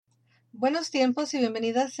Buenos tiempos y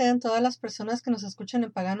bienvenidas sean todas las personas que nos escuchan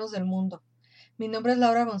en Paganos del Mundo. Mi nombre es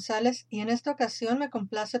Laura González y en esta ocasión me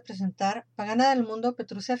complace presentar Pagana del Mundo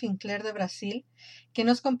Petrucia Finkler de Brasil, que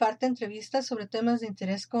nos comparte entrevistas sobre temas de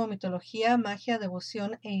interés como mitología, magia,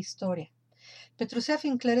 devoción e historia. Petrucia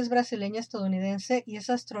Finkler es brasileña estadounidense y es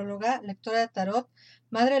astróloga, lectora de tarot,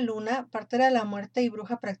 madre luna, partera de la muerte y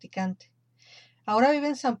bruja practicante. Ahora vive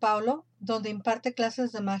en San Paulo, donde imparte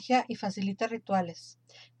clases de magia y facilita rituales.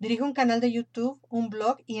 Dirige un canal de YouTube, un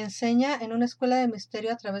blog y enseña en una escuela de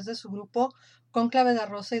misterio a través de su grupo Cónclave de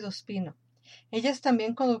Rosa y Dospino. Ella es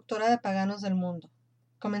también conductora de Paganos del Mundo.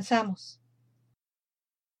 Comenzamos.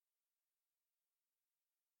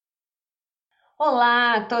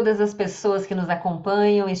 Olá a todas as pessoas que nos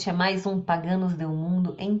acompanham. Este é mais um Paganos del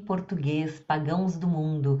Mundo em português, Pagãos do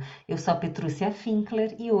Mundo. Eu sou a Petrucia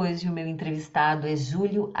Finkler e hoje o meu entrevistado é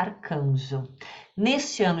Júlio Archanjo.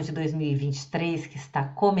 Neste ano de 2023, que está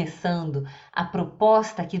começando, a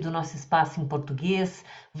proposta aqui do nosso espaço em português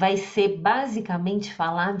vai ser basicamente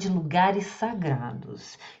falar de lugares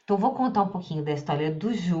sagrados. Então vou contar um pouquinho da história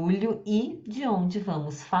do Júlio e de onde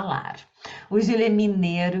vamos falar. O Júlio é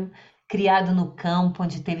mineiro, criado no campo,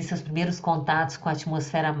 onde teve seus primeiros contatos com a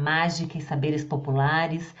atmosfera mágica e saberes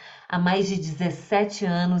populares. Há mais de 17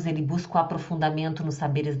 anos ele busca o aprofundamento nos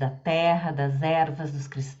saberes da terra, das ervas, dos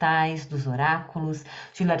cristais, dos oráculos.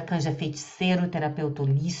 Júlio Archanjo é feiticeiro, terapeuta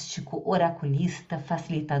holístico, oraculista,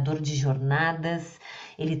 facilitador de jornadas.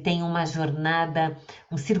 Ele tem uma jornada,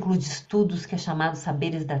 um círculo de estudos que é chamado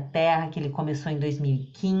Saberes da Terra, que ele começou em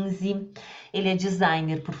 2015. Ele é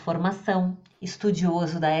designer por formação,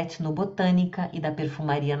 estudioso da etnobotânica e da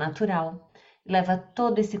perfumaria natural. Leva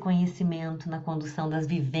todo esse conhecimento na condução das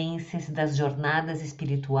vivências e das jornadas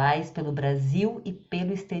espirituais pelo Brasil e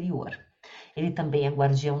pelo exterior. Ele também é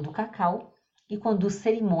guardião do cacau e conduz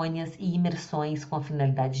cerimônias e imersões com a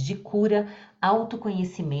finalidade de cura,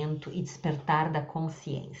 autoconhecimento e despertar da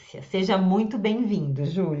consciência. Seja muito bem-vindo,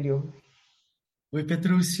 Júlio. Oi,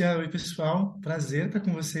 Petrúcia. Oi, pessoal. Prazer estar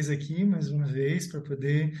com vocês aqui mais uma vez para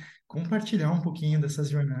poder compartilhar um pouquinho dessas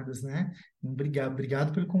jornadas, né?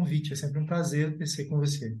 Obrigado pelo convite. É sempre um prazer ser com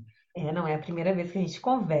você. Não é a primeira vez que a gente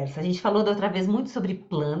conversa. A gente falou da outra vez muito sobre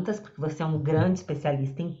plantas, porque você é um grande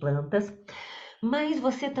especialista em plantas, mas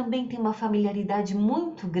você também tem uma familiaridade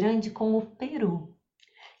muito grande com o Peru,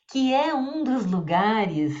 que é um dos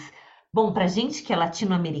lugares, bom, para gente que é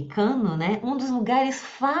latino-americano, né? Um dos lugares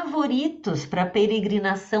favoritos para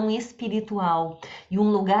peregrinação espiritual e um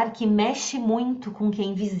lugar que mexe muito com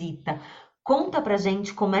quem visita. Conta pra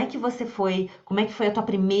gente como é que você foi, como é que foi a tua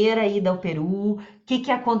primeira ida ao Peru, o que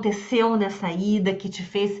aconteceu nessa ida que te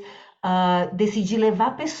fez decidir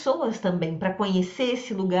levar pessoas também para conhecer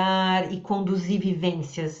esse lugar e conduzir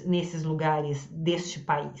vivências nesses lugares deste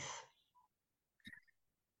país.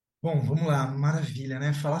 Bom, vamos lá, maravilha,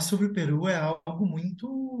 né? Falar sobre o Peru é algo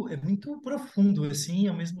muito profundo, assim, e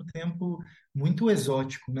ao mesmo tempo muito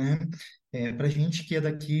exótico, né? Para gente que é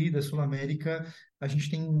daqui da Sul-América, a gente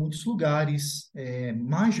tem muitos lugares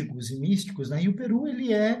mágicos e místicos, né? E o Peru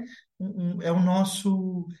ele é o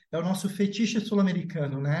nosso fetiche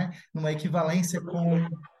sul-americano, né? Numa equivalência com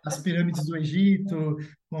as pirâmides do Egito,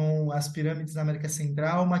 com as pirâmides da América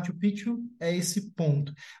Central, Machu Picchu é esse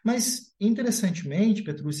ponto. Mas, interessantemente,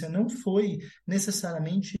 Petrúcia, não foi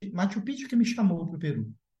necessariamente Machu Picchu que me chamou para o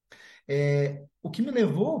Peru. O que me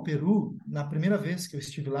levou ao Peru, na primeira vez que eu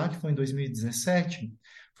estive lá, que foi em 2017,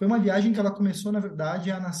 foi uma viagem que ela começou, na verdade,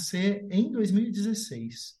 a nascer em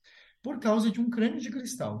 2016, por causa de um crânio de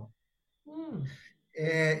cristal.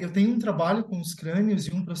 Eu tenho um trabalho com os crânios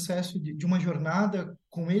e um processo de uma jornada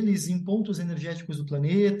com eles em pontos energéticos do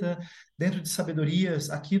planeta, dentro de sabedorias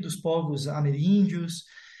aqui dos povos ameríndios,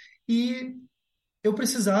 e eu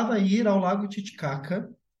precisava ir ao Lago Titicaca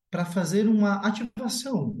para fazer uma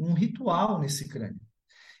ativação, um ritual nesse crânio.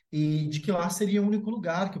 E de que lá seria o único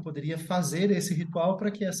lugar que eu poderia fazer esse ritual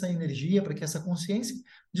para que essa energia, para que essa consciência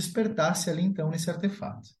despertasse ali então nesse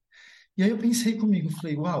artefato. E aí eu pensei comigo,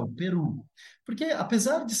 falei, uau, Peru. Porque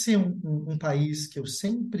apesar de ser um país que eu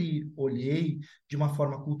sempre olhei de uma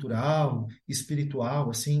forma cultural, espiritual,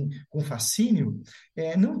 assim, com fascínio,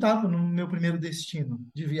 não estava no meu primeiro destino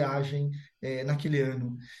de viagem naquele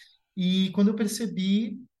ano. E quando eu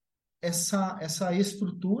percebi essa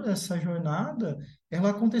estrutura, essa jornada, ela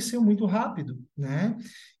aconteceu muito rápido, né?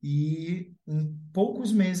 E em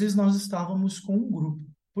poucos meses nós estávamos com um grupo.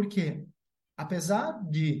 Por quê? Apesar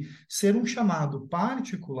de ser um chamado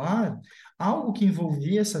particular, algo que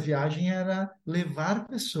envolvia essa viagem era levar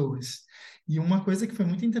pessoas. E uma coisa que foi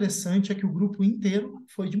muito interessante é que o grupo inteiro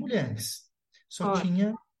foi de mulheres. Só Olha,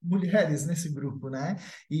 tinha mulheres nesse grupo, né?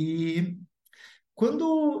 E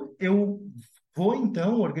Quando eu vou,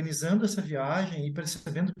 então, organizando essa viagem e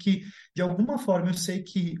percebendo que, de alguma forma, eu sei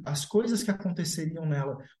que as coisas que aconteceriam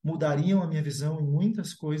nela mudariam a minha visão em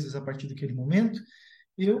muitas coisas a partir daquele momento,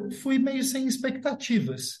 eu fui meio sem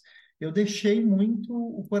expectativas. Eu deixei muito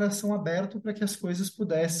o coração aberto para que as coisas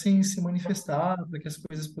pudessem se manifestar, para que as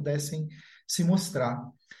coisas pudessem se mostrar.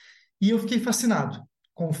 E eu fiquei fascinado.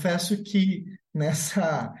 Confesso que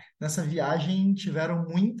nessa viagem tiveram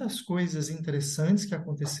muitas coisas interessantes que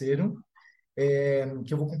aconteceram,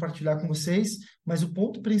 que eu vou compartilhar com vocês, mas o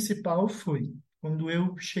ponto principal foi quando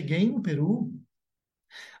eu cheguei no Peru.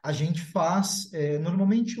 A gente faz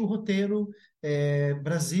normalmente o roteiro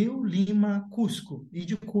Brasil, Lima, Cusco, e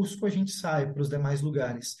de Cusco a gente sai para os demais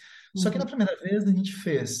lugares. Só que na Uhum. primeira vez a gente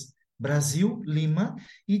fez Brasil, Lima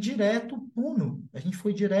e direto Puno. A gente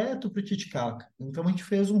foi direto para o Titicaca. Então a gente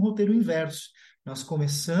fez um roteiro inverso. Nós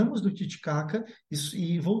começamos do Titicaca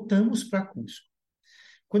e voltamos para Cusco.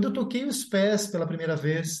 Quando eu toquei os pés pela primeira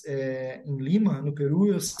vez em Lima, no Peru,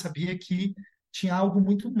 eu sabia que tinha algo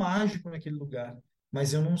muito mágico naquele lugar,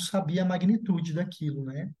 mas eu não sabia a magnitude daquilo,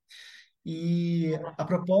 né? E a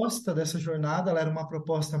proposta dessa jornada, ela era uma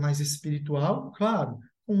proposta mais espiritual, claro,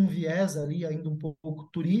 com um viés ali ainda um pouco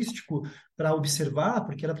turístico para observar,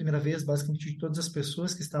 porque era a primeira vez, basicamente, de todas as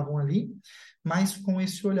pessoas que estavam ali, mas com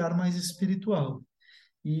esse olhar mais espiritual.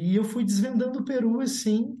 E eu fui desvendando o Peru,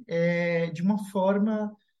 assim, de uma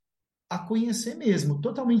forma a conhecer mesmo,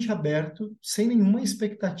 totalmente aberto, sem nenhuma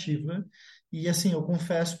expectativa. E assim, eu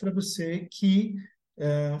confesso para você que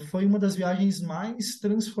foi uma das viagens mais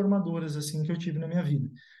transformadoras assim que eu tive na minha vida,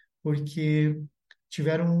 porque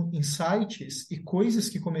tiveram insights e coisas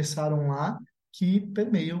que começaram lá que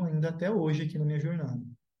permeiam ainda até hoje aqui na minha jornada.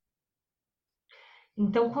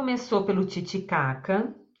 Então começou pelo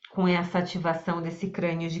Titicaca, com essa ativação desse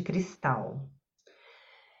crânio de cristal.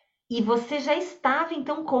 E você já estava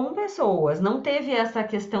então com pessoas, não teve essa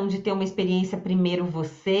questão de ter uma experiência primeiro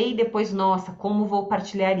você e depois, nossa, como vou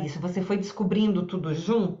partilhar isso? Você foi descobrindo tudo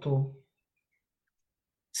junto?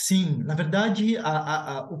 Sim, na verdade,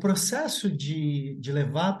 o processo de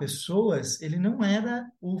levar pessoas, ele não era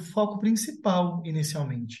o foco principal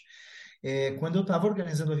inicialmente. Quando eu estava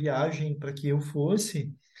organizando a viagem para que eu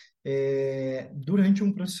fosse, durante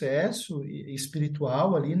um processo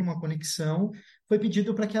espiritual ali, numa conexão, foi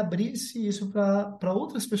pedido para que abrisse isso para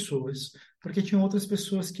outras pessoas, porque tinham outras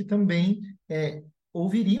pessoas que também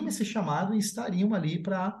ouviriam esse chamado e estariam ali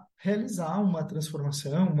para realizar uma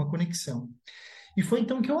transformação, uma conexão. E foi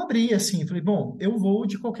então que eu abri, assim, falei, bom, eu vou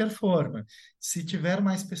de qualquer forma. Se tiver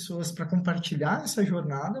mais pessoas para compartilhar essa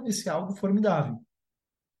jornada, vai ser algo formidável.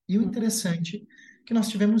 E o interessante é que nós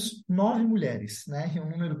tivemos 9 mulheres, né? É um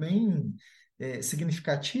número bem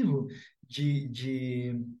significativo de,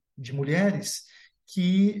 de, de mulheres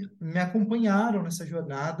que me acompanharam nessa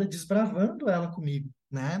jornada, desbravando ela comigo,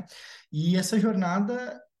 né? E essa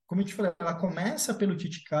jornada, como eu te falei, ela começa pelo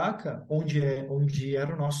Titicaca, onde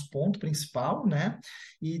era o nosso ponto principal, né?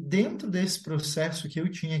 E dentro desse processo que eu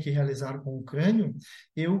tinha que realizar com o crânio,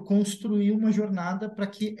 eu construí uma jornada para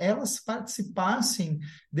que elas participassem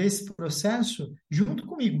desse processo junto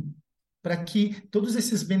comigo, para que todos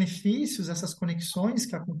esses benefícios, essas conexões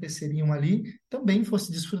que aconteceriam ali, também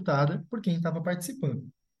fosse desfrutada por quem estava participando.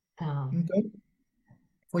 Tá. Então,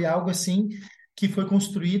 foi algo assim que foi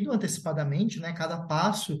construído antecipadamente, né? Cada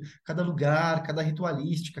passo, cada lugar, cada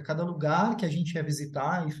ritualística, cada lugar que a gente ia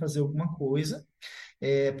visitar e fazer alguma coisa,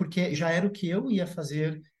 porque já era o que eu ia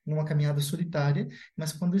fazer numa caminhada solitária,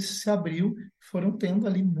 mas quando isso se abriu, foram tendo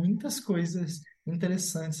ali muitas coisas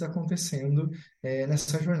interessantes acontecendo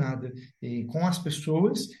nessa jornada, e com as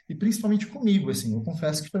pessoas e principalmente comigo, assim. Eu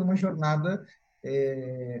confesso que foi uma jornada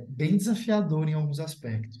bem desafiadora em alguns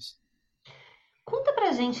aspectos. Conta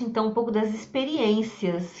pra gente então um pouco das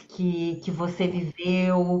experiências que você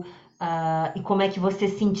viveu, e como é que você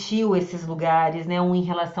sentiu esses lugares, né, um em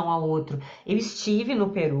relação ao outro. Eu estive no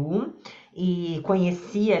Peru e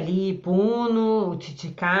conheci ali Puno, o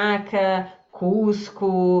Titicaca,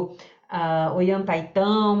 Cusco,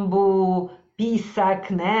 Ollantaytambo,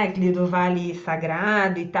 Pisac, né, aquele do Vale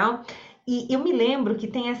Sagrado e tal. E eu me lembro que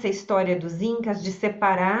tem essa história dos Incas de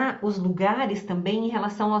separar os lugares também em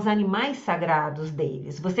relação aos animais sagrados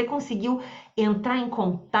deles. Você conseguiu entrar em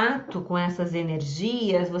contato com essas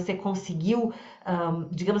energias? Você conseguiu,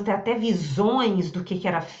 digamos, ter até visões do que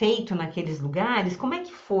era feito naqueles lugares? Como é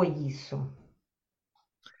que foi isso?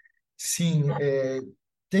 Sim,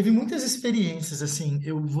 teve muitas experiências assim.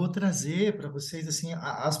 Eu vou trazer para vocês assim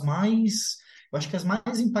as mais eu acho que as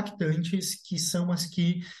mais impactantes, que são as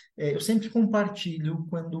que eu sempre compartilho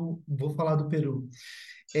quando vou falar do Peru.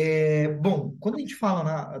 Bom, quando a gente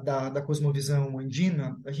fala da cosmovisão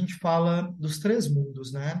andina, a gente fala dos três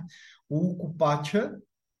mundos, né? O Kupacha,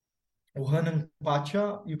 o Hanan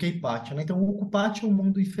Pacha e o Keipacha, né? Então, o Kupacha é o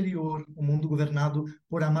mundo inferior, o mundo governado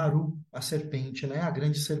por Amaru, a serpente, né? A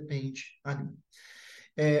grande serpente ali.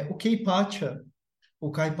 O Keipacha,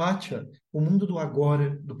 o Kaipacha, o mundo do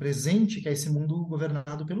agora, do presente, que é esse mundo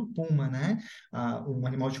governado pelo Puma, né? Um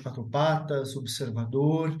animal de quatro patas,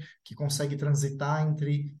 observador, que consegue transitar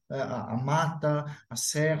entre a mata, a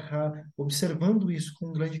serra, observando isso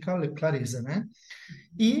com grande clareza, né?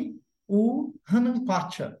 E o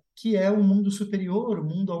Hanampacha, que é o mundo superior, o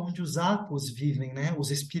mundo onde os apus vivem, né?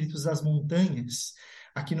 Os espíritos das montanhas.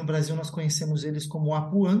 Aqui no Brasil nós conhecemos eles como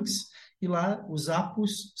apuãs, e lá os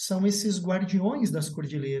apus são esses guardiões das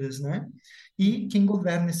cordilheiras, né? E quem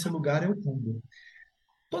governa esse lugar é o Congo.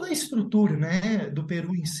 Toda a estrutura, né, do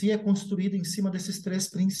Peru em si é construída em cima desses três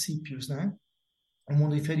princípios, né? O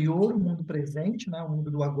mundo inferior, o mundo presente, né, o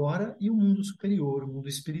mundo do agora, e o mundo superior, o mundo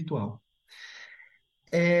espiritual.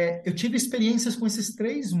 Eu tive experiências com esses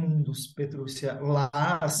três mundos, Petrúcia, lá,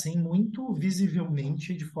 assim, muito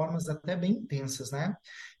visivelmente, de formas até bem intensas, né?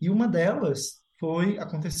 E uma delas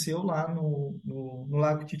aconteceu lá no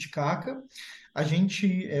Lago Titicaca. A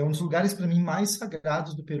gente, é um dos lugares, para mim, mais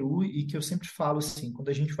sagrados do Peru e que eu sempre falo, assim, quando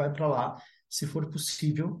a gente vai para lá, se for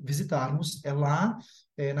possível visitarmos, é lá,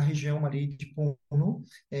 na região ali de Puno,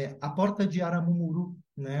 a Porta de Aramumuru,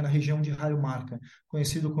 né, na região de Raio Marca,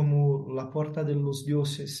 conhecido como La Porta de los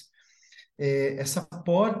Dioses. Essa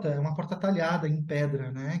porta é uma porta talhada em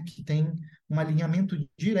pedra, né, que tem um alinhamento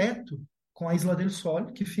direto com a Isla del Sol,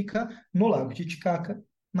 que fica no Lago Titicaca,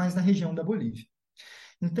 mas na região da Bolívia.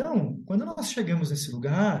 Então, quando nós chegamos nesse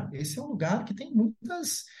lugar, esse é um lugar que tem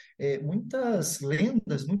muitas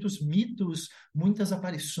lendas, muitos mitos, muitas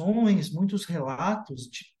aparições, muitos relatos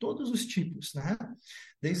de todos os tipos, né?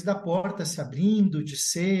 Desde a porta se abrindo, de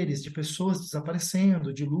seres, de pessoas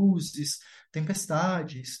desaparecendo, de luzes,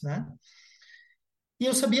 tempestades, né? E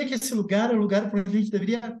eu sabia que esse lugar é o lugar por onde a gente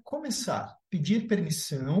deveria começar, pedir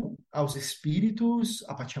permissão aos espíritos,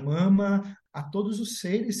 a Pachamama, a todos os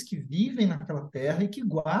seres que vivem naquela terra e que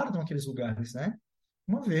guardam aqueles lugares, né?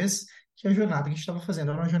 Uma vez que a jornada que a gente estava fazendo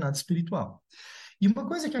era uma jornada espiritual. E uma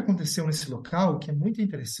coisa que aconteceu nesse local, que é muito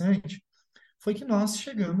interessante, foi que nós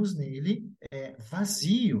chegamos nele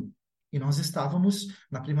vazio. E nós estávamos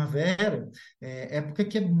na primavera, época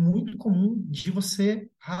que é muito comum de você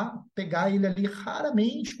pegar ele ali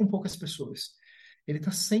raramente com poucas pessoas. Ele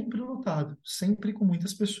está sempre lotado, sempre com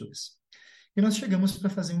muitas pessoas. E nós chegamos para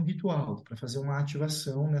fazer um ritual, para fazer uma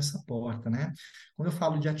ativação nessa porta, né? Quando eu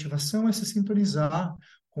falo de ativação, é se sintonizar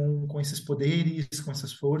com esses poderes, com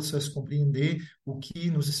essas forças, compreender o que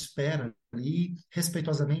nos espera ali,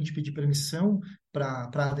 respeitosamente pedir permissão para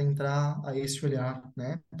adentrar a esse olhar,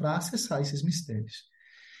 né? Para acessar esses mistérios.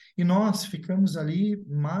 E nós ficamos ali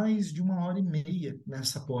mais de 1h30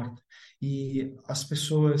 nessa porta. E as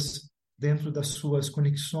pessoas dentro das suas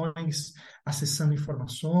conexões, acessando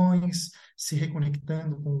informações, se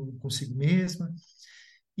reconectando consigo mesma.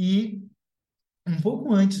 E um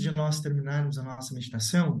pouco antes de nós terminarmos a nossa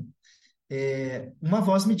meditação, uma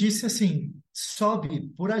voz me disse assim: sobe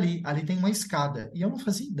por ali, ali tem uma escada. E eu não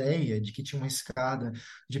fazia ideia de que tinha uma escada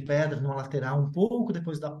de pedra numa lateral, um pouco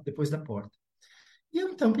depois da porta. E eu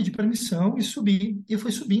então pedi permissão e subi. E eu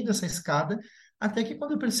fui subindo essa escada, até que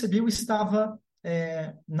quando eu percebi, eu estava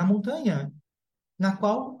na montanha, na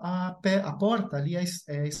qual a porta ali é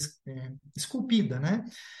esculpida, né?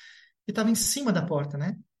 E estava em cima da porta,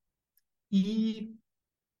 né? E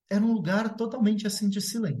era um lugar totalmente assim de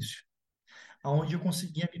silêncio, onde eu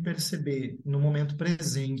conseguia me perceber no momento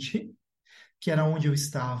presente, que era onde eu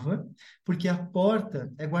estava, porque a porta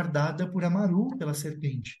é guardada por Amaru, pela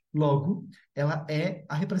serpente. Logo, ela é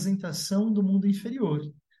a representação do mundo inferior,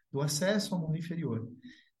 do acesso ao mundo inferior.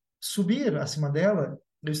 Subir acima dela,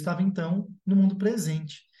 eu estava então no mundo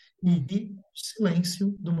presente e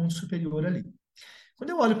silêncio do mundo superior ali.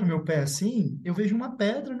 Quando eu olho para o meu pé assim, eu vejo uma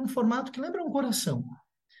pedra num formato que lembra um coração.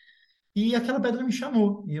 E aquela pedra me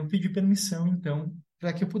chamou, e eu pedi permissão, então,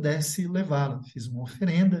 para que eu pudesse levá-la. Fiz uma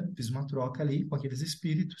oferenda, fiz uma troca ali com aqueles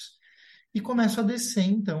espíritos, e começo a descer,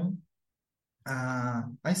 então,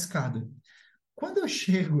 a escada. Quando eu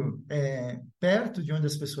chego perto de onde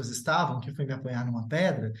as pessoas estavam, que foi me apoiar numa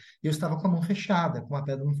pedra, eu estava com a mão fechada, com a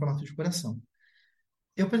pedra no formato de coração.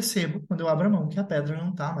 Eu percebo, quando eu abro a mão, que a pedra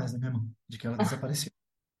não está mais na minha mão, de que ela desapareceu.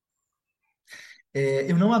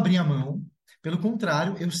 Eu não abri a mão, Pelo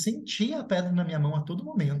contrário, eu sentia a pedra na minha mão a todo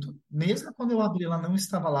momento, mesmo quando eu abri, ela não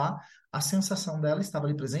estava lá, a sensação dela estava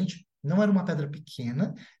ali presente. Não era uma pedra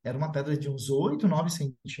pequena, era uma pedra de uns 8, 9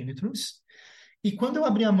 centímetros. E quando eu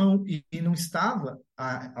abri a mão e não estava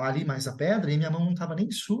ali mais a pedra, e minha mão não estava nem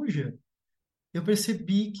suja, eu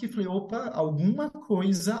percebi que falei, opa, alguma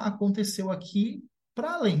coisa aconteceu aqui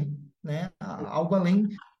para além, né? Algo além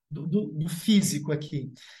do físico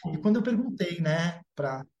aqui. E quando eu perguntei, né,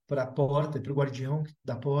 para a porta, para o guardião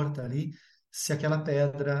da porta ali, se aquela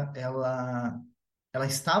pedra ela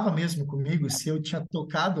estava mesmo comigo, se eu tinha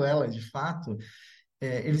tocado ela de fato,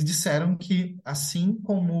 eles disseram que, assim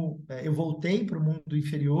como eu voltei para o mundo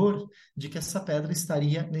inferior, de que essa pedra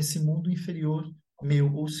estaria nesse mundo inferior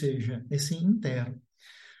meu, ou seja, nesse interno.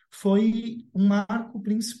 Foi um marco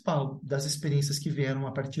principal das experiências que vieram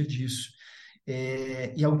a partir disso.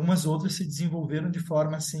 E algumas outras se desenvolveram de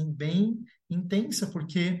forma assim bem intensa,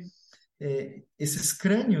 porque esses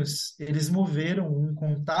crânios, eles moveram um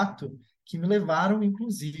contato que me levaram,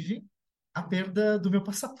 inclusive, à perda do meu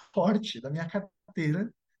passaporte, da minha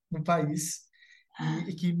carteira no país,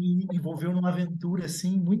 e que me envolveu numa aventura,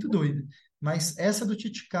 assim, muito doida. Mas essa do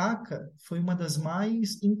Titicaca foi uma das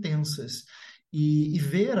mais intensas. E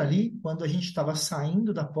ver ali, quando a gente estava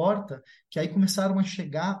saindo da porta, que aí começaram a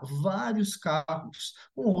chegar vários carros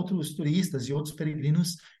com outros turistas e outros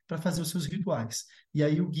peregrinos para fazer os seus rituais. E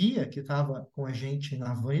aí o guia que estava com a gente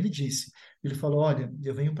na van, ele falou, olha,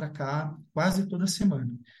 eu venho para cá quase toda semana.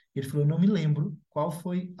 Ele falou, eu não me lembro qual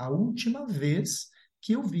foi a última vez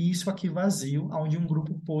que eu vi isso aqui vazio, onde um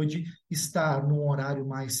grupo pôde estar num horário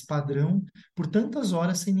mais padrão por tantas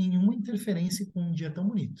horas sem nenhuma interferência com um dia tão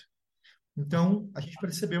bonito. Então, a gente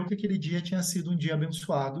percebeu que aquele dia tinha sido um dia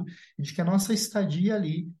abençoado e de que a nossa estadia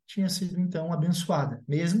ali tinha sido, então, abençoada.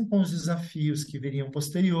 Mesmo com os desafios que viriam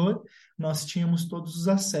posterior, nós tínhamos todos os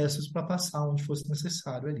acessos para passar onde fosse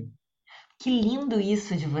necessário ali. Que lindo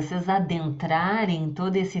isso de vocês adentrarem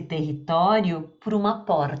todo esse território por uma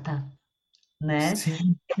porta, né?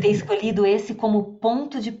 Sim, Ter escolhido esse como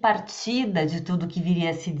ponto de partida de tudo que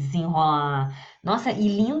viria a se desenrolar. Nossa, e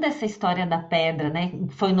linda essa história da pedra, né?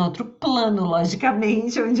 Foi no outro plano,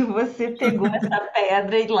 logicamente, onde você pegou essa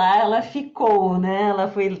pedra e lá ela ficou, né?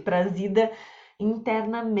 Ela foi trazida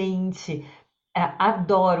internamente.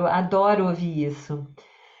 Adoro, adoro ouvir isso.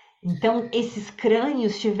 Então, esses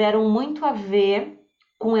crânios tiveram muito a ver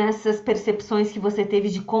com essas percepções que você teve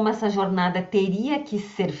de como essa jornada teria que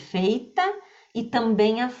ser feita e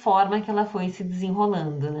também a forma que ela foi se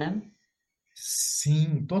desenrolando, né?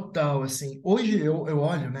 sim, total, assim. Hoje eu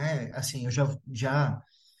olho, né, assim, eu já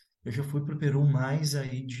fui para o Peru mais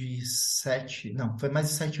aí de 7, não, foi mais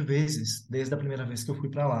de 7 vezes, desde a primeira vez que eu fui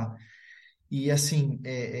para lá. E assim,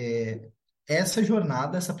 essa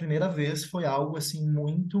jornada, essa primeira vez, foi algo assim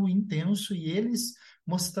muito intenso e eles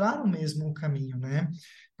mostraram mesmo o caminho, né?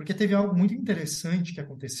 Porque teve algo muito interessante que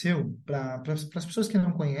aconteceu para as pessoas que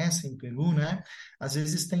não conhecem o Peru, né? Às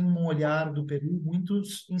vezes tem um olhar do Peru muito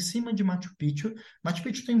em cima de Machu Picchu. Machu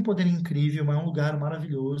Picchu tem um poder incrível, é um lugar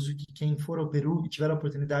maravilhoso que quem for ao Peru e tiver a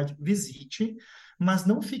oportunidade, visite, mas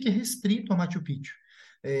não fique restrito a Machu Picchu.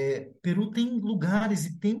 Peru tem lugares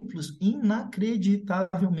e templos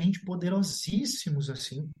inacreditavelmente poderosíssimos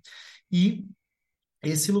assim. E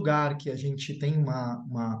esse lugar que a gente tem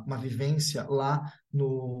uma vivência lá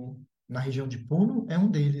na região de Puno é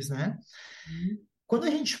um deles, né? Quando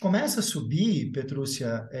a gente começa a subir,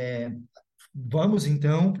 Petrúcia, vamos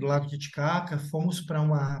então para o Lago Titicaca, fomos para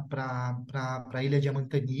a ilha de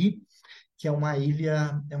Amantani, que é uma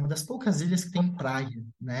ilha, é uma das poucas ilhas que tem praia,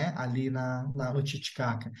 né, ali no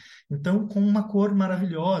Titicaca. Então, com uma cor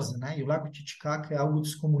maravilhosa, né, e o Lago Titicaca é algo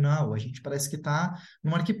descomunal, a gente parece que está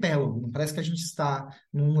num arquipélago, não parece que a gente está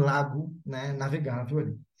num lago, né, navegável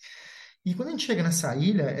ali. E quando a gente chega nessa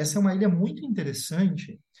ilha, essa é uma ilha muito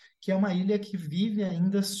interessante, que é uma ilha que vive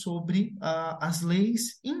ainda sobre as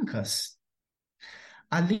leis incas.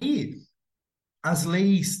 Ali, as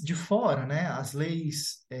leis de fora, né, as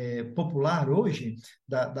leis popular hoje,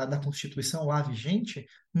 da Constituição lá vigente,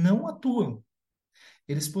 não atuam.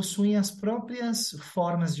 Eles possuem as próprias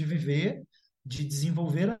formas de viver, de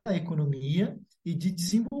desenvolver a economia e de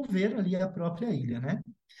desenvolver ali a própria ilha, né?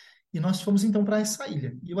 E nós fomos então para essa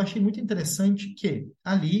ilha. E eu achei muito interessante que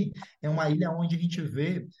ali é uma ilha onde a gente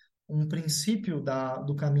vê um princípio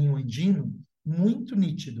do caminho andino muito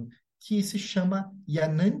nítido, que se chama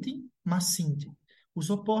Yananti Massinti, os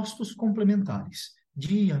opostos complementares.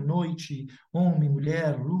 Dia, noite, homem,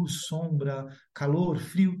 mulher, luz, sombra, calor,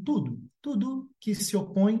 frio, tudo. Tudo que se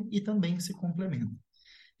opõe e também se complementa.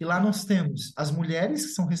 E lá nós temos as mulheres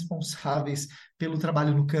que são responsáveis pelo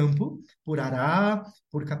trabalho no campo, por arar,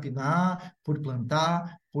 por capinar, por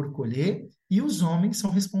plantar, por colher, e os homens são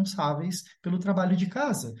responsáveis pelo trabalho de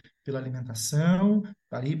casa, pela alimentação,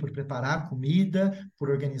 ali por preparar comida, por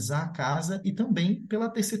organizar a casa e também pela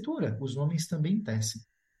tessitura. Os homens também tecem.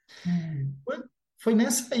 Hum. Foi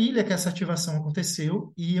nessa ilha que essa ativação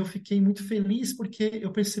aconteceu e eu fiquei muito feliz porque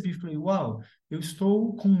eu percebi, falei, uau, eu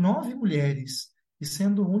estou com 9 mulheres e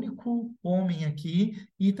sendo o único homem aqui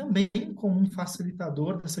e também como um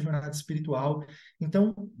facilitador dessa jornada espiritual.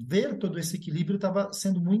 Então, ver todo esse equilíbrio estava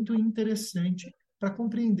sendo muito interessante para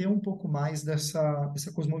compreender um pouco mais dessa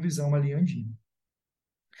cosmovisão ali andina.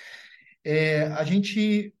 A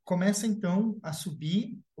gente começa então a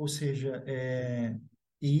subir, ou seja,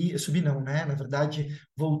 e subir não, né? Na verdade,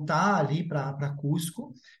 voltar ali para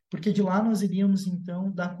Cusco, porque de lá nós iríamos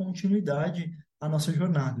então dar continuidade à nossa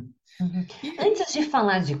jornada. Uhum. E Antes de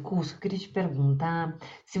falar de Cusco, eu queria te perguntar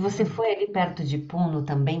se você foi ali perto de Puno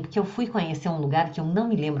também, porque eu fui conhecer um lugar que eu não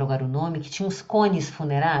me lembro agora o nome, que tinha uns cones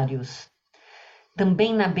funerários,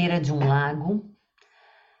 também na beira de um lago,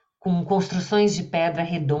 com construções de pedra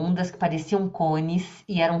redondas que pareciam cones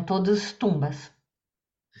e eram todos tumbas.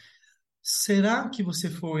 será que você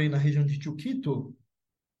foi na região de Chuquito,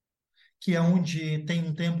 que é onde tem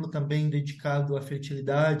um templo também dedicado à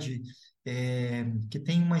fertilidade, que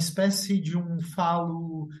tem uma espécie de um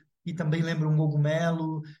falo e também lembra um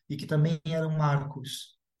cogumelo e que também eram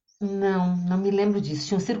marcos? Não, não me lembro disso.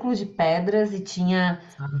 Tinha um círculo de pedras e tinha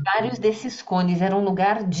vários desses cones. Era um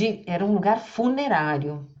lugar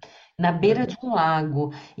funerário, na beira de um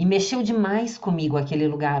lago. E mexeu demais comigo aquele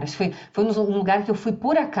lugar. Foi um lugar que eu fui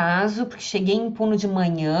por acaso, porque cheguei em Puno de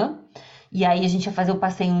manhã. E aí a gente ia fazer o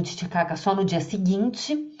passeio no Titicaca só no dia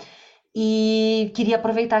seguinte. E queria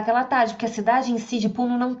aproveitar aquela tarde, porque a cidade em si de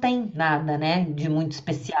Puno não tem nada, né, de muito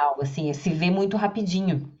especial, assim, se vê muito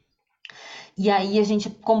rapidinho. E aí a gente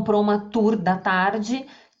comprou uma tour da tarde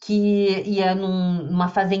que ia numa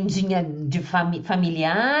fazendinha de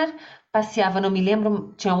familiar, passeava, não me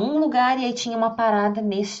lembro, tinha um lugar e aí tinha uma parada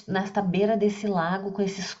nesta beira desse lago com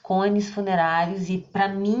esses cones funerários e para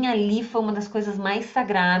mim ali foi uma das coisas mais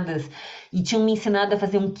sagradas. E tinham me ensinado a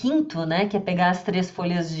fazer um quinto, né, que é pegar as 3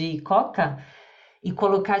 folhas de coca e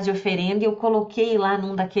colocar de oferenda, e eu coloquei lá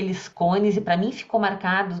num daqueles cones e para mim ficou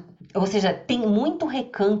marcado. Ou seja, tem muito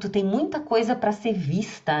recanto, tem muita coisa para ser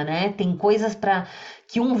vista, né? Tem coisas para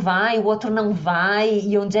que um vai, o outro não vai,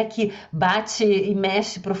 e onde é que bate e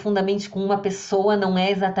mexe profundamente com uma pessoa não é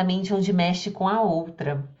exatamente onde mexe com a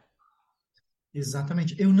outra.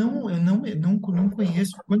 Exatamente. Eu não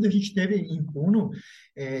conheço. Quando a gente esteve em Puno,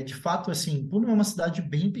 de fato, assim, Puno é uma cidade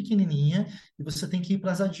bem pequenininha e você tem que ir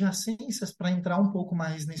para as adjacências para entrar um pouco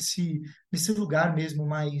mais nesse lugar mesmo,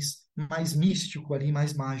 mais místico ali,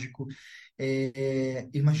 mais mágico.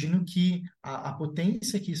 Imagino que a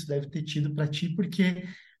potência que isso deve ter tido para ti, porque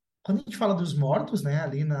quando a gente fala dos mortos, né,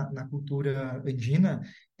 ali na cultura andina,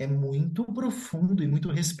 é muito profundo e muito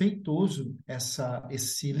respeitoso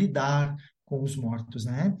esse lidar com os mortos,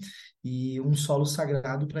 né? E um solo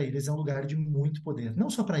sagrado para eles é um lugar de muito poder. Não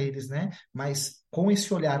só para eles, né? Mas com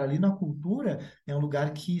esse olhar ali na cultura, é um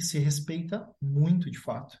lugar que se respeita muito, de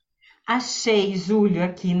fato. Achei, Júlio,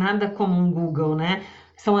 aqui, nada como um Google, né?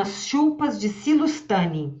 São as chulpas de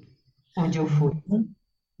Silustane, onde eu fui. Não,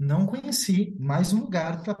 não conheci mais um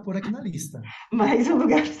lugar para pôr aqui na lista. Mais um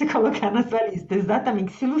lugar para você colocar na sua lista,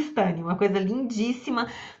 exatamente, Silustane, uma coisa lindíssima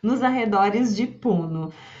nos arredores de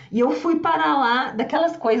Puno. E eu fui parar lá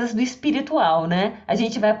daquelas coisas do espiritual, né? A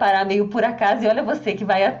gente vai parar meio por acaso e olha você que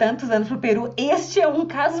vai há tantos anos pro Peru, este é um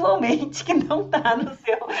casualmente que não tá no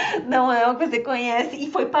seu, não é o que você conhece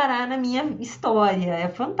e foi parar na minha história. É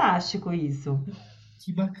fantástico isso.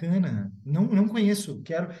 Que bacana. Não conheço.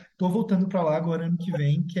 Tô voltando para lá agora ano que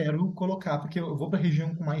vem, quero colocar, porque eu vou para a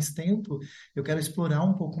região com mais tempo, eu quero explorar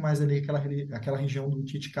um pouco mais ali aquela região do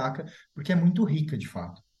Titicaca, porque é muito rica, de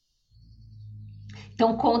fato.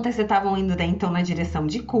 Então conta, vocês estavam indo daí, então na direção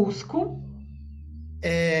de Cusco.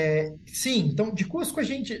 Sim, então de Cusco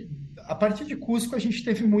a partir de Cusco a gente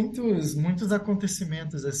teve muitos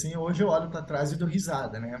acontecimentos assim. Hoje eu olho para trás e dou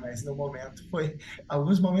risada, né? Mas no momento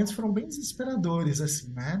alguns momentos foram bem desesperadores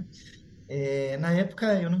assim, né? Na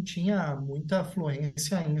época eu não tinha muita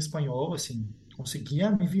fluência em espanhol, assim, conseguia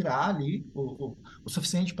me virar ali o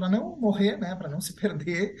suficiente para não morrer, né, para não se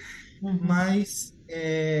perder, Uhum. mas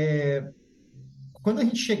quando a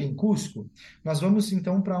gente chega em Cusco, nós vamos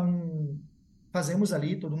então fazemos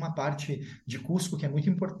ali toda uma parte de Cusco que é muito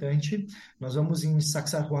importante. Nós vamos em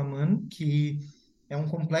Sacsayhuamán, que é um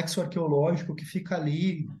complexo arqueológico que fica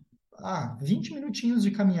ali a 20 minutinhos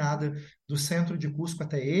de caminhada do centro de Cusco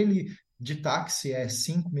até ele. De táxi é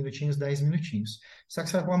 5 minutinhos, 10 minutinhos.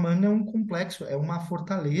 Sacsayhuaman é um complexo, é uma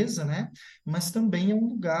fortaleza, né? Mas também é um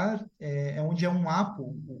lugar, onde é um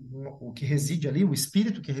apo, o que reside ali, o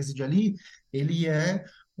espírito que reside ali, ele é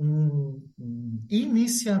um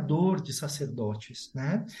iniciador de sacerdotes,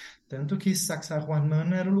 né? Tanto que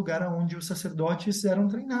Sacsayhuaman era o lugar onde os sacerdotes eram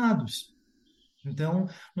treinados. Então,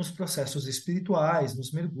 nos processos espirituais,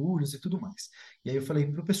 nos mergulhos e tudo mais. E aí eu falei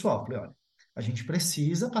para o pessoal, falei, olha, a gente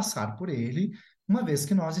precisa passar por ele, uma vez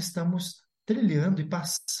que nós estamos trilhando e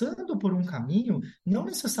passando por um caminho, não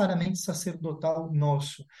necessariamente sacerdotal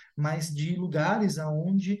nosso, mas de lugares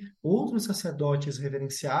aonde outros sacerdotes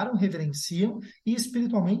reverenciaram, reverenciam e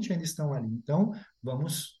espiritualmente ainda estão ali. Então,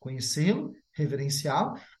 vamos conhecê-lo,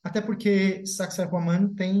 reverenciá-lo, até porque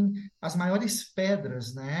Sacsayhuaman tem as maiores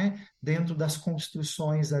pedras, né? Dentro das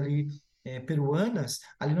construções ali peruanas,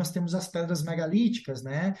 ali nós temos as pedras megalíticas,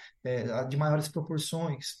 né, de maiores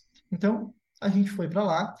proporções. Então, a gente foi para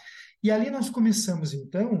lá, e ali nós começamos,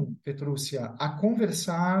 então, Petrúcia, a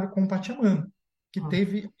conversar com Pachamama, que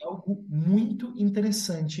teve algo muito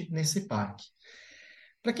interessante nesse parque.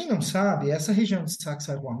 Para quem não sabe, essa região de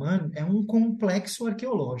Sacsayhuaman é um complexo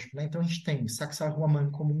arqueológico, né? Então a gente tem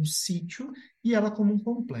Sacsayhuaman como um sítio e ela como um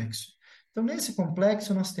complexo. Então nesse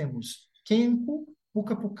complexo nós temos Kenku,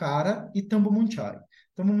 Pucapucara e Tambomunchai.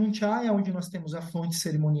 Tambomunchai é onde nós temos a fonte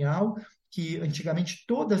cerimonial, que antigamente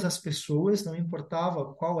todas as pessoas, não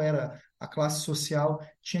importava qual era a classe social,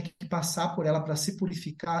 tinha que passar por ela para se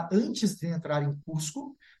purificar antes de entrar em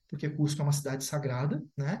Cusco, porque Cusco é uma cidade sagrada,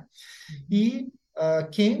 né? E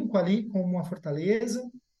Kenko ali como uma fortaleza,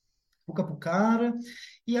 Pucapucara,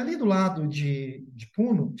 e ali do lado de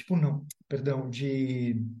Puno, de Puno não, perdão,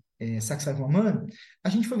 de Sacsayhuaman, a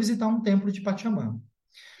gente foi visitar um templo de Pachamama.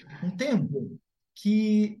 Um templo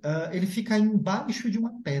que ele fica embaixo de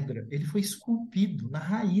uma pedra, ele foi esculpido na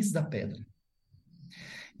raiz da pedra.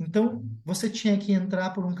 Então, você tinha que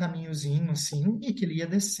entrar por um caminhozinho assim, e que ele ia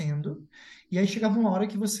descendo, e aí chegava uma hora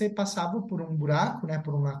que você passava por um buraco, né,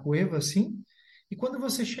 por uma cueva assim, e quando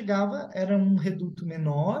você chegava, era um reduto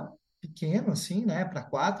menor, pequeno assim, né, para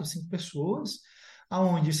 4, 5 pessoas,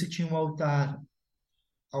 aonde se tinha um altar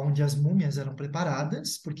onde as múmias eram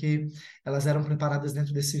preparadas, porque elas eram preparadas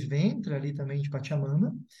dentro desse ventre ali também de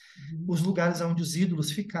Pachamama, os lugares onde os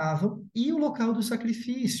ídolos ficavam e o local do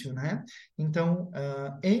sacrifício, né? Então,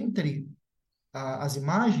 entre as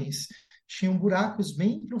imagens, tinham buracos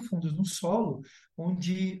bem profundos no solo,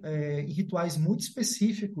 onde, em rituais muito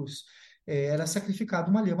específicos, era sacrificada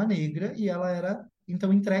uma lhama negra e ela era,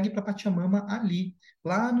 então, entregue para Pachamama ali,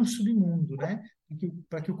 lá no submundo, né?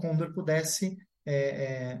 Para que o Condor pudesse,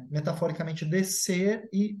 metaforicamente, descer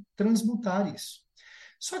e transmutar isso.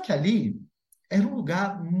 Só que ali era um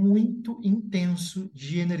lugar muito intenso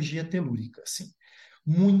de energia telúrica, assim.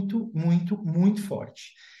 Muito, muito, muito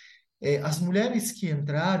forte. As mulheres que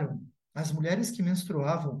entraram, as mulheres que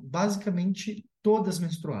menstruavam, basicamente todas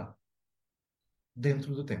menstruaram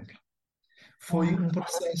dentro do templo. Foi um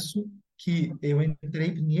processo que eu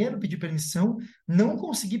entrei primeiro, pedi permissão, não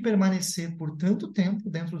consegui permanecer por tanto tempo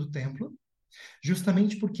dentro do templo,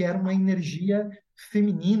 justamente porque era uma energia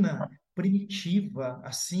feminina, primitiva,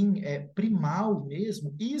 assim, primal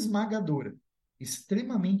mesmo, e esmagadora,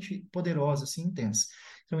 extremamente poderosa, assim, intensa.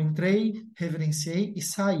 Então, entrei, reverenciei e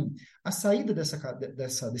saí. A saída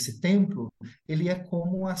desse templo, ele é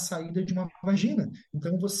como a saída de uma vagina.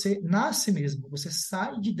 Então, você nasce mesmo, você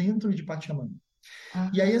sai de dentro de Pachamama.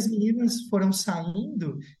 E aí as meninas foram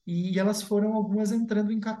saindo e elas foram algumas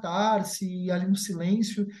entrando em catarse, ali no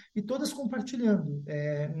silêncio, e todas compartilhando.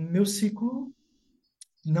 Meu ciclo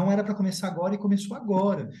não era para começar agora e começou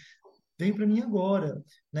agora. Veio para mim agora,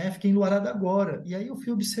 né? Fiquei enluarada agora. E aí eu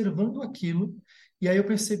fui observando aquilo e aí eu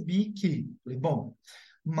percebi que, falei, bom,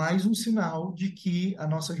 mais um sinal de que a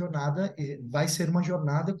nossa jornada vai ser uma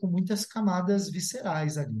jornada com muitas camadas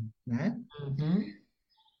viscerais ali, né?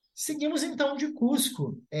 Seguimos então de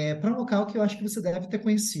Cusco para um local que eu acho que você deve ter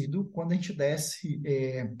conhecido quando a gente desce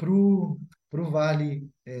para o Vale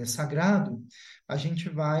Sagrado, a gente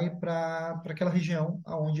vai para aquela região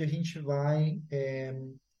onde a gente vai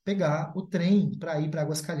pegar o trem para ir para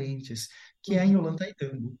Águas Calientes, que é em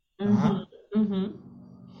Ollantaytambo, Uhum, tá? uhum,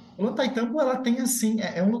 Ollantaytambo, ela tem assim,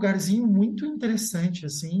 um lugarzinho muito interessante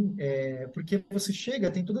assim, porque você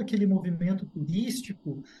chega, tem todo aquele movimento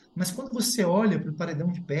turístico, mas quando você olha para o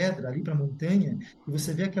paredão de pedra ali para a montanha e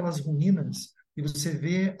você vê aquelas ruínas e você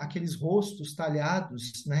vê aqueles rostos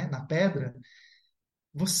talhados, né, na pedra,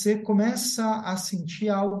 você começa a sentir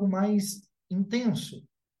algo mais intenso.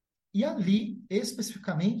 E ali,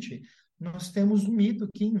 especificamente, nós temos um mito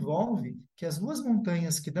que envolve que as duas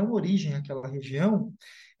montanhas que dão origem àquela região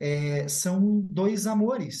são dois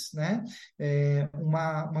amores, né?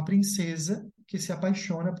 Uma princesa que se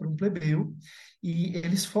apaixona por um plebeu e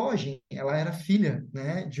eles fogem. Ela era filha,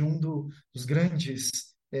 né, de dos grandes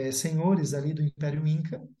senhores ali do Império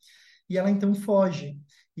Inca, e ela então foge.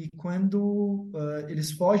 E quando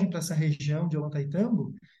eles fogem para essa região de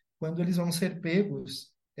Ollantaytambo, quando eles vão ser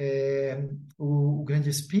pegos, o grande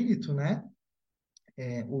espírito, né,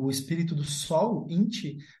 o espírito do sol,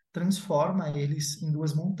 Inti, transforma eles em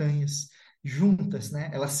duas montanhas juntas, né?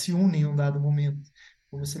 Elas se unem em um dado momento,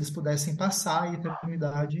 como se eles pudessem passar a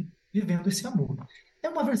eternidade vivendo esse amor. É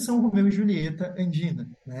uma versão Romeu e Julieta andina,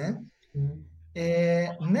 né? Hum.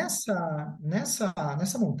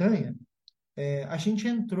 Nessa montanha, a gente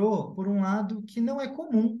entrou por um lado que não é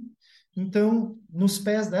comum. Então, nos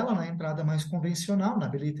pés dela, na entrada mais convencional, na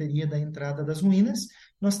bilheteria da entrada das ruínas,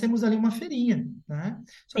 nós temos ali uma feirinha, né?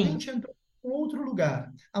 Só que a Sim, gente entrou em outro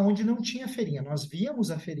lugar, onde não tinha feirinha. Nós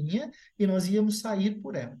víamos a feirinha e nós íamos sair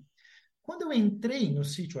por ela. Quando eu entrei no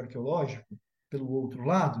sítio arqueológico, pelo outro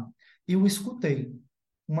lado, eu escutei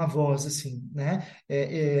uma voz assim, né?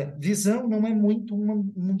 Visão não é muito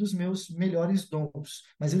um dos meus melhores dons,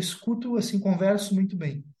 mas eu escuto assim, converso muito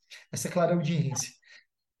bem. Essa é clara audiência.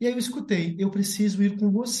 E aí eu escutei, eu preciso ir com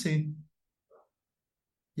você.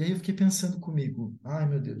 E aí eu fiquei pensando comigo, ai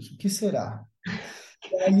meu Deus, o que será?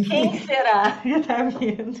 E quem aí, será que está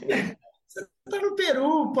vindo? tá no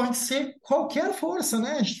Peru, pode ser qualquer força,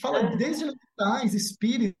 né? A gente fala desde elementais,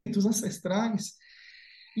 espíritos, ancestrais.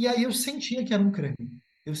 E aí eu sentia que era um crânio.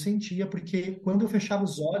 Eu sentia, porque quando eu fechava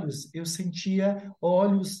os olhos, eu sentia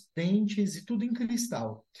olhos, dentes e tudo em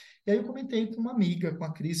cristal. E aí eu comentei com uma amiga, com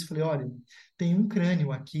a Cris, falei, olha, tem um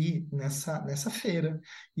crânio aqui nessa feira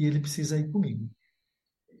e ele precisa ir comigo.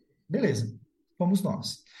 Beleza, fomos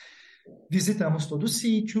nós. Visitamos todo o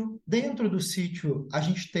sítio. Dentro do sítio, a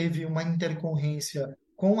gente teve uma intercorrência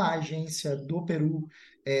com a agência do Peru,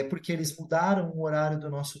 porque eles mudaram o horário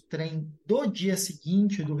do nosso trem do dia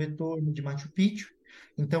seguinte do retorno de Machu Picchu.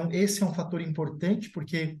 Então, esse é um fator importante,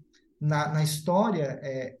 porque na história,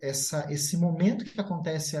 esse momento que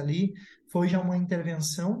acontece ali foi já uma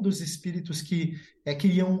intervenção dos espíritos que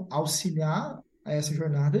queriam auxiliar a essa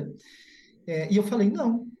jornada. E eu falei,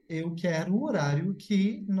 não, eu quero o horário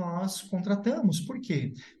que nós contratamos. Por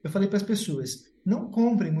quê? Eu falei para as pessoas, não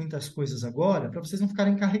comprem muitas coisas agora para vocês não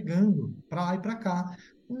ficarem carregando para lá e para cá.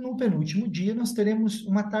 No penúltimo dia, nós teremos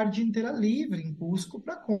uma tarde inteira livre em Cusco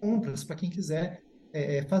para compras, para quem quiser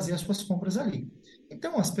fazer as suas compras ali.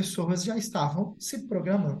 Então, as pessoas já estavam se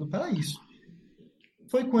programando para isso.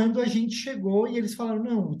 Foi quando a gente chegou e eles falaram,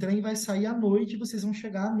 não, o trem vai sair à noite e vocês vão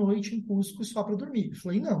chegar à noite em Cusco só para dormir. Eu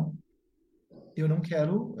falei, não, eu não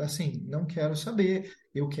quero, assim, não quero saber.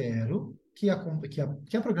 Eu quero que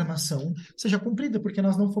a programação seja cumprida, porque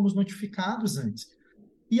nós não fomos notificados antes.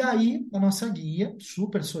 E aí, a nossa guia,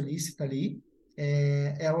 super solícita ali,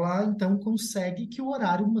 ela então consegue que o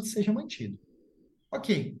horário seja mantido.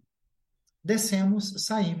 Ok, descemos,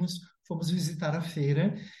 saímos, fomos visitar a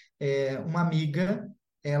feira. Uma amiga,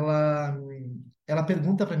 ela, ela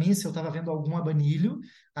pergunta para mim se eu estava vendo algum abanilho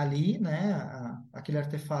ali, né? Aquele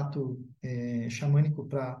artefato xamânico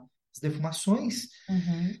para as defumações.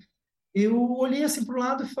 Uhum, Eu olhei assim para o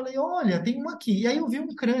lado e falei, olha, tem uma aqui. E aí eu vi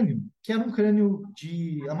um crânio, que era um crânio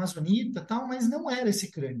de amazonita, tal, mas não era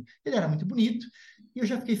esse crânio. Ele era muito bonito e eu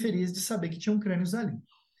já fiquei feliz de saber que tinham crânios ali.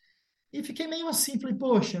 E fiquei meio assim, falei,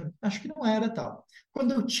 poxa, acho que não era tal.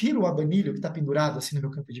 Quando eu tiro o abanilho que está pendurado assim no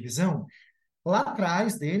meu campo de visão, lá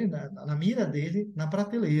atrás dele, na mira dele, na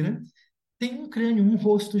prateleira, tem um crânio, um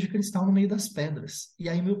rosto de cristal no meio das pedras. E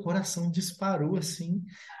aí meu coração disparou assim,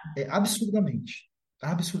 absurdamente.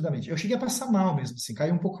 Absurdamente. Eu cheguei a passar mal mesmo, assim,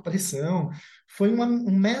 caiu um pouco a pressão. Foi uma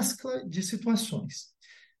mescla de situações.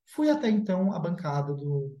 Fui até então à bancada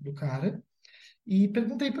do cara e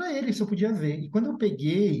perguntei para ele se eu podia ver. E quando eu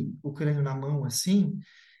peguei o crânio na mão, assim,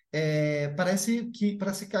 parece que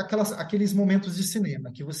aqueles momentos de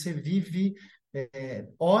cinema que você vive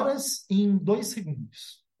horas em 2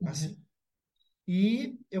 segundos, assim. uhum.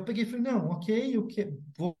 E eu peguei e falei, não, ok,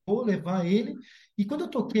 vou levar ele. E quando eu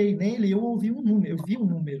toquei nele, eu ouvi um número, eu vi um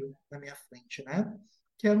número na minha frente, né?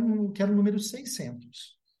 Que era o número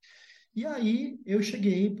 600. E aí eu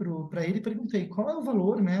cheguei para ele e perguntei qual é o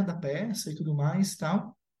valor, né, da peça e tudo mais,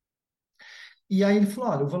 tal. E aí ele falou,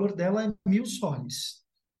 olha, o valor dela é 1.000 soles.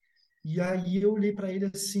 E aí eu olhei para ele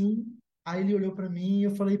assim, aí ele olhou para mim e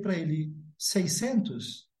eu falei para ele,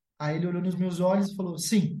 600? Aí ele olhou nos meus olhos e falou,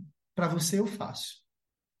 sim, para você eu faço.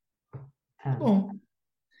 Tá. Bom,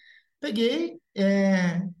 peguei,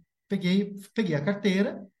 peguei a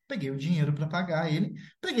carteira, Peguei o dinheiro para pagar ele,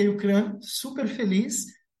 peguei o crânio, super feliz,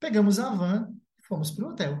 pegamos a van e fomos para o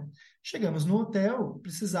hotel. Chegamos no hotel,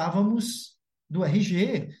 precisávamos do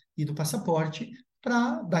RG e do passaporte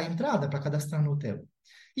para dar entrada, para cadastrar no hotel.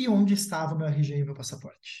 E onde estava o meu RG e o meu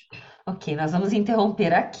passaporte? Ok, nós vamos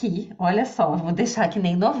interromper aqui. Olha só, vou deixar que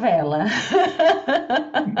nem novela.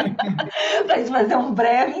 Pra gente fazer um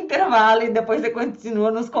breve intervalo e depois você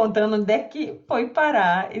continua nos contando onde é que foi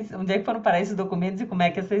parar, onde é que foram parar esses documentos e como é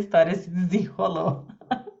que essa história se desenrolou.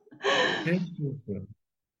 Perfeito.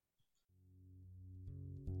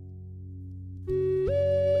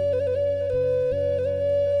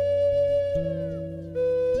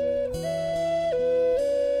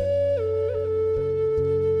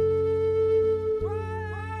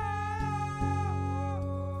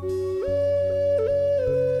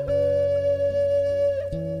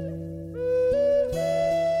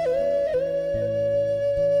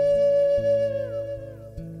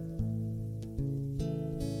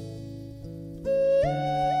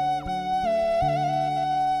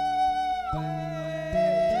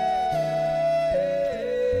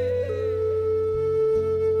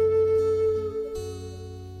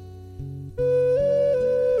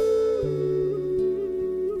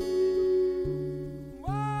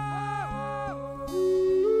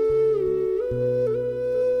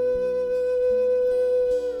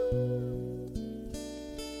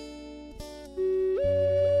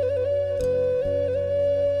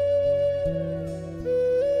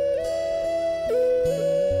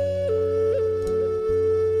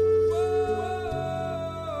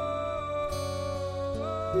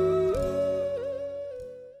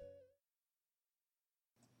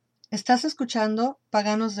 Estás escuchando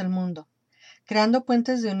Paganos del Mundo, creando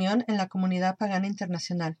puentes de unión en la comunidad pagana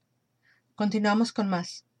internacional. Continuamos con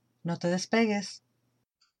más. No te despegues.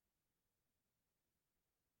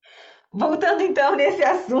 Voltando então nesse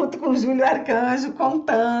assunto com Júlio Archanjo,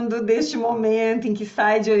 contando deste momento em que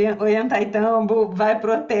sai de Ollantaytambo, vai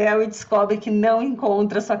pro hotel e descobre que não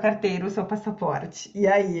encontra sua carteira, o seu passaporte. E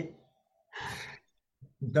aí?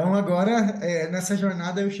 Então, agora, nessa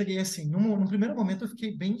jornada, eu cheguei assim, num primeiro momento eu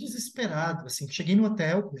fiquei bem desesperado, assim, cheguei no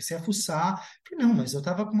hotel, comecei a fuçar, falei, não, mas eu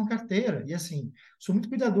estava com uma carteira, e assim, sou muito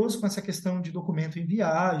cuidadoso com essa questão de documento em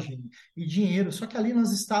viagem e dinheiro, só que ali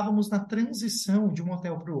nós estávamos na transição de um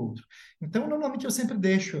hotel para o outro. Então, normalmente eu sempre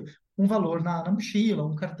deixo um valor na mochila,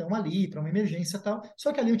 um cartão ali, para uma emergência e tal,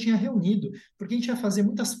 só que ali eu tinha reunido, porque a gente ia fazer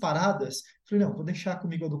muitas paradas, falei, não, vou deixar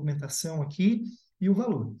comigo a documentação aqui e o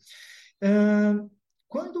valor. Ah,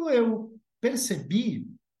 Quando eu percebi,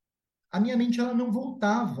 a minha mente ela não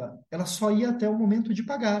voltava, ela só ia até o momento de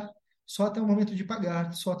pagar, só até o momento de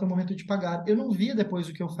pagar, só até o momento de pagar. Eu não via depois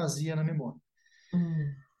o que eu fazia na memória.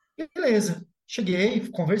 Hum. E beleza, cheguei,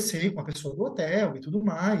 conversei com a pessoa do hotel e tudo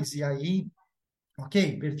mais, e aí,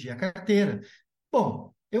 ok, perdi a carteira.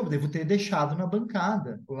 Bom, eu devo ter deixado na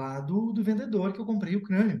bancada lá do vendedor que eu comprei o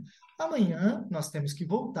crânio. Amanhã nós temos que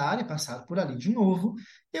voltar e passar por ali de novo.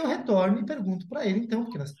 Eu retorno e pergunto para ele, então,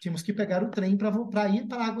 porque nós tínhamos que pegar o trem para ir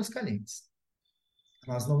para Águas Calientes.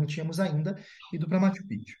 Nós não tínhamos ainda ido para Machu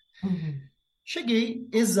Picchu. Uhum. Cheguei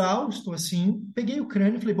exausto, assim, peguei o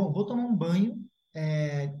crânio e falei, bom, vou tomar um banho.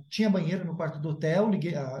 Tinha banheiro no quarto do hotel,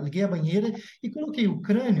 liguei a banheira e coloquei o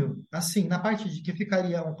crânio, assim, na parte de que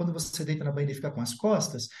ficaria, quando você deita na banheira e fica com as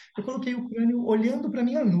costas, eu coloquei o crânio olhando para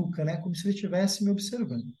minha nuca, né, como se ele estivesse me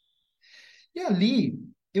observando. E ali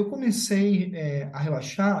eu comecei, a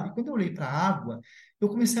relaxar, e quando eu olhei para a água, eu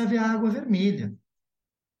comecei a ver a água vermelha,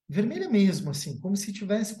 vermelha mesmo, assim, como se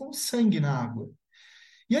tivesse com sangue na água.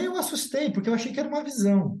 E aí eu assustei, porque eu achei que era uma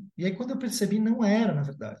visão. E aí quando eu percebi, não era, na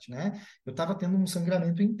verdade, né? Eu estava tendo um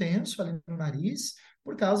sangramento intenso ali no nariz,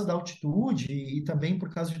 por causa da altitude e também por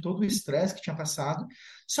causa de todo o estresse que tinha passado.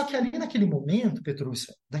 Só que ali naquele momento,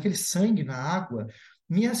 Petrúcia, daquele sangue na água,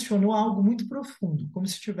 me acionou algo muito profundo, como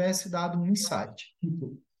se tivesse dado um insight.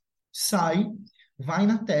 Tipo, sai, vai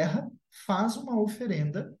na terra, faz uma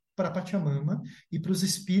oferenda para Pachamama e para os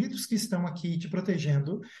espíritos que estão aqui te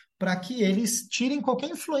protegendo, para que eles tirem qualquer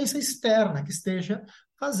influência externa que esteja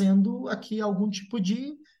fazendo aqui algum tipo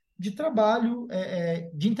de trabalho,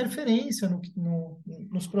 de interferência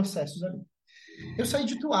nos processos ali. Eu saí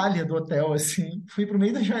de toalha do hotel, assim, fui para o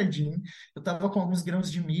meio do jardim. Eu estava com alguns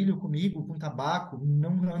grãos de milho comigo, com tabaco,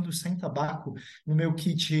 não ando sem tabaco no meu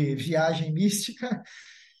kit viagem mística.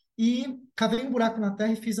 E cavei um buraco na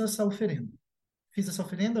terra e fiz essa oferenda. Fiz essa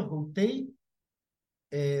oferenda, voltei,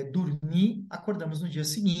 dormi, acordamos no dia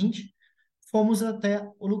seguinte, fomos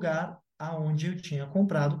até o lugar aonde eu tinha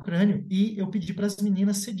comprado o crânio e eu pedi para as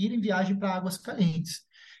meninas seguirem viagem para Águas Calientes.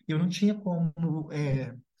 Eu não tinha como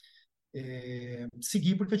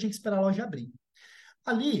seguir porque eu tinha que esperar a loja abrir.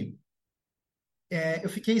 Ali, eu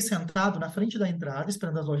fiquei sentado na frente da entrada,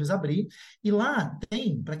 esperando as lojas abrir, e lá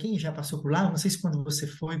tem, para quem já passou por lá, não sei se quando você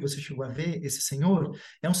foi, você chegou a ver esse senhor,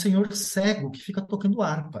 é um senhor cego que fica tocando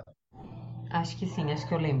harpa. Acho que sim, acho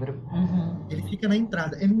que eu lembro. Uhum. Ele fica na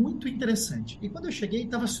entrada. É muito interessante. E quando eu cheguei,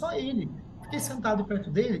 estava só ele. Fiquei sentado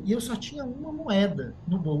perto dele e eu só tinha uma moeda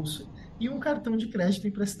no bolso e um cartão de crédito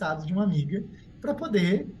emprestado de uma amiga para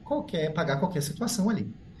poder pagar qualquer situação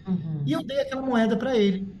ali. E eu Uhum. dei aquela moeda para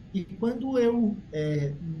ele. E quando eu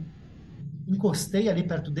encostei ali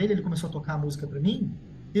perto dele, ele começou a tocar a música para mim,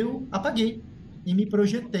 eu apaguei e me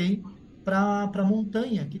projetei para a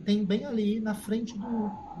montanha que tem bem ali na frente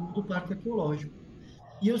do parque arqueológico.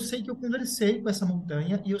 E eu sei que eu conversei com essa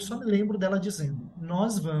montanha e eu só me lembro dela dizendo: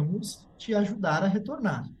 Nós vamos te ajudar a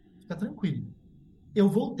retornar. Fica tranquilo. Eu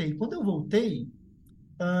voltei. Quando eu voltei,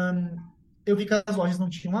 eu vi que as lojas não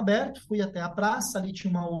tinham aberto. Fui até a praça, ali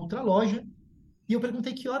tinha uma outra loja. E eu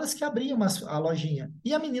perguntei que horas que abria a lojinha.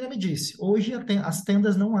 E a menina me disse: Hoje as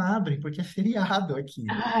tendas não abrem, porque é feriado aqui.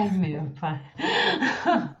 Ai, meu pai.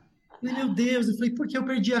 Eu falei, meu Deus, eu falei, porque eu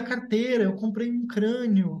perdi a carteira, eu comprei um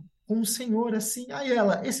crânio com um senhor assim. Aí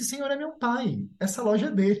ela, esse senhor é meu pai, essa loja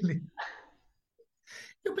é dele.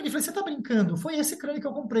 Eu peguei e falei, você tá brincando? Foi esse crânio que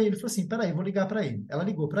eu comprei. Ele falou assim, peraí, vou ligar para ele. Ela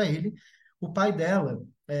ligou para ele, o pai dela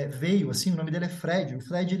veio, assim, o nome dele é Fred. O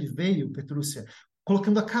Fred, ele veio, Petrúcia,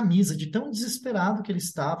 colocando a camisa de tão desesperado que ele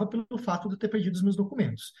estava pelo fato de eu ter perdido os meus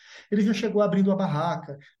documentos. Ele já chegou abrindo a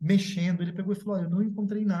barraca, mexendo, ele pegou e falou, olha, eu não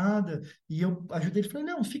encontrei nada. E eu ajudei ele, falei,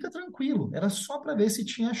 não, fica tranquilo, era só para ver se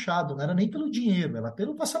tinha achado, não era nem pelo dinheiro, era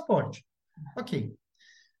pelo passaporte. Ok.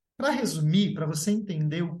 Para resumir, para você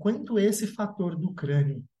entender o quanto esse fator do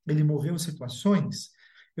crânio ele moveu situações,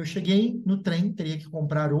 eu cheguei no trem, teria que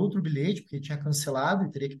comprar outro bilhete, porque tinha cancelado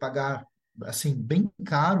e teria que pagar assim bem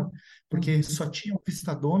caro, porque Uhum. só tinha o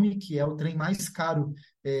Vistadome, que é o trem mais caro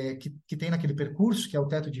que tem naquele percurso, que é o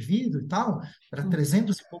teto de vidro e tal, era Uhum.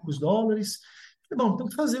 300 e poucos dólares. Falei, bom, então o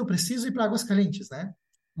que fazer? Eu preciso ir para Águas Calientes, né?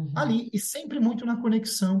 Uhum. Ali e sempre muito na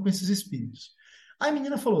conexão com esses espíritos. Aí a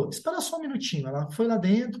menina falou: espera só um minutinho. Ela foi lá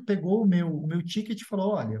dentro, pegou o meu ticket e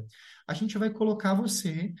falou: olha, a gente vai colocar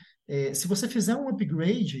você. Se você fizer um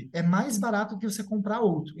upgrade, é mais barato do que você comprar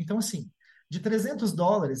outro. Então, assim, de 300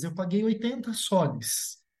 dólares, eu paguei 80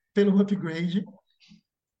 soles pelo upgrade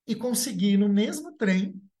e consegui no mesmo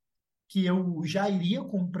trem que eu já iria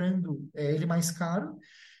comprando ele mais caro.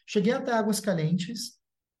 Cheguei até Águas Calientes,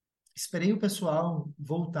 esperei o pessoal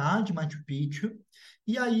voltar de Machu Picchu.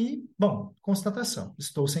 E aí, bom, constatação,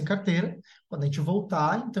 estou sem carteira. Quando a gente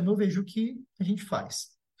voltar, então eu vejo o que a gente faz.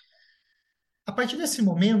 A partir desse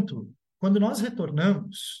momento, quando nós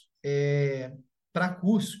retornamos para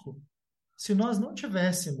Cusco, se nós não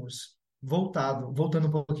tivéssemos voltando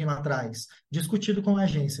um pouquinho lá atrás, discutido com a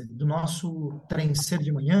agência do nosso trem ser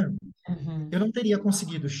de manhã, Uhum. eu não teria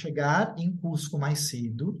conseguido chegar em Cusco mais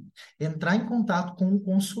cedo, entrar em contato com o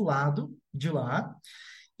consulado de lá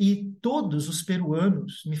e todos os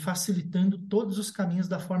peruanos me facilitando todos os caminhos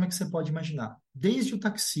da forma que você pode imaginar. Desde o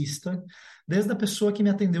taxista, desde a pessoa que me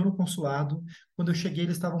atendeu no consulado. Quando eu cheguei,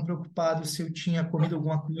 eles estavam preocupados se eu tinha comido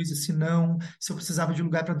alguma coisa, se não, se eu precisava de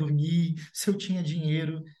lugar para dormir, se eu tinha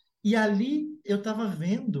dinheiro. E ali eu estava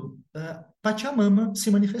vendo Pachamama se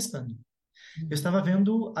manifestando. Eu estava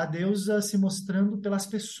vendo a deusa se mostrando pelas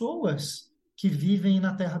pessoas que vivem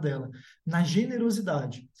na terra dela, na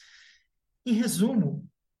generosidade. Em resumo,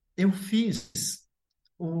 eu fiz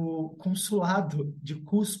o consulado de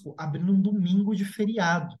Cusco abrindo um domingo de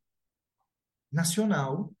feriado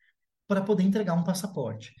nacional para poder entregar um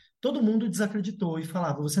passaporte. Todo mundo desacreditou e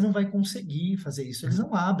falava: você não vai conseguir fazer isso, eles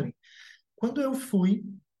não abrem. Quando eu fui,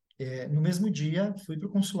 no mesmo dia, fui para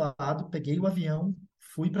o consulado, peguei o avião,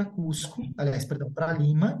 fui para Cusco, aliás, perdão, para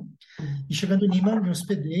Lima, e chegando em Lima, me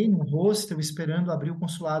hospedei num hostel, esperando abrir o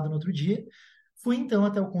consulado no outro dia. Fui então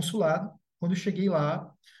até o consulado. Quando eu cheguei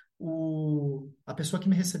lá, a pessoa que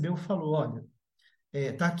me recebeu falou: olha,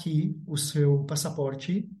 tá aqui o seu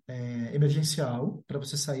passaporte emergencial para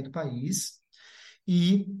você sair do país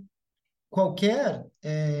e qualquer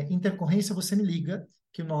intercorrência você me liga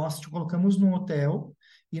que nós te colocamos no hotel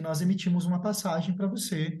e nós emitimos uma passagem para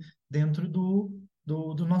você dentro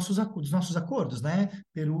dos nossos acordos, né?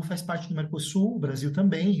 Peru faz parte do Mercosul, o Brasil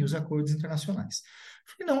também, e os acordos internacionais.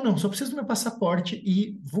 Falei, não, não, só preciso do meu passaporte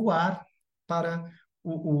e voar para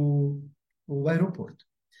o aeroporto.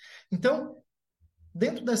 Então,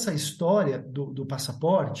 dentro dessa história do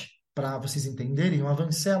passaporte, para vocês entenderem, eu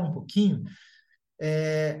avancei um pouquinho,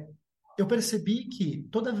 eu percebi que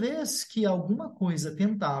toda vez que alguma coisa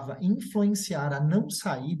tentava influenciar a não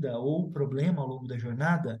saída ou o problema ao longo da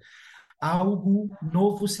jornada, algo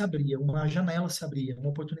novo se abria, uma janela se abria,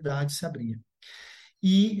 uma oportunidade se abria.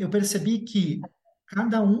 E eu percebi que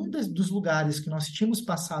cada um dos lugares que nós tínhamos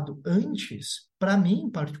passado antes, para mim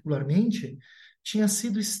particularmente, tinha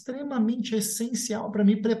sido extremamente essencial para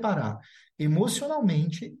me preparar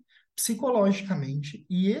emocionalmente, psicologicamente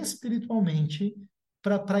e espiritualmente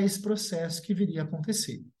para esse processo que viria a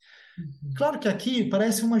acontecer. Claro que aqui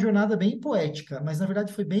parece uma jornada bem poética, mas na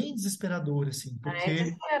verdade foi bem desesperador, assim, Ah, é porque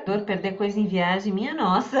desesperador perder coisa em viagem, minha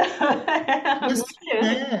nossa. e assim,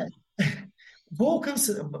 Angustiante. voo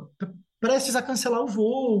prestes a cancelar o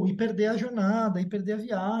voo e perder a jornada e perder a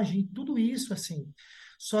viagem, tudo isso assim.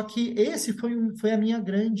 Só que esse foi a minha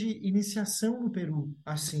grande iniciação no Peru,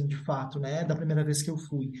 assim, de fato, né? Da primeira vez que eu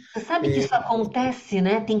fui. Você sabe que É, isso acontece,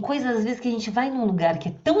 né? Tem coisas às vezes que a gente vai num lugar que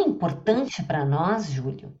é tão importante para nós,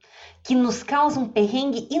 Júlio, que nos causa um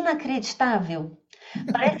perrengue inacreditável.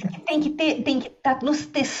 Parece que tem que estar nos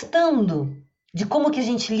testando de como que a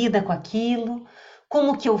gente lida com aquilo,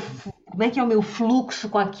 como é que é o meu fluxo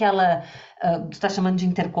com aquela, tu está chamando de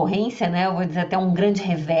intercorrência, né? Eu vou dizer até um grande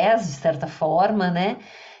revés, de certa forma, né?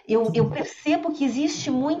 Eu sim, percebo que existe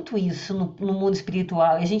muito isso no mundo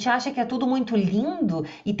espiritual. E a gente acha que é tudo muito lindo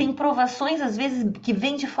e tem provações, às vezes, que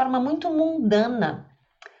vêm de forma muito mundana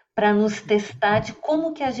para nos testar de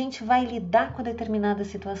como que a gente vai lidar com determinada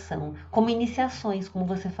situação, como iniciações, como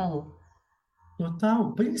você falou.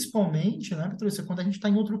 total. Principalmente, né, Patrícia, quando a gente está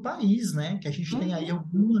em outro país, né? Que a gente tem aí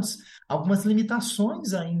algumas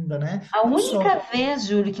limitações ainda, né? A Não só. única vez,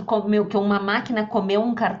 Júlio, que uma máquina comeu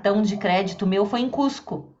um cartão de crédito meu foi em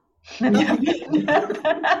Cusco, na minha vida.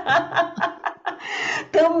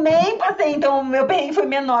 Também passei, então o meu perrengue foi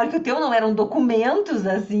menor que o teu, não eram documentos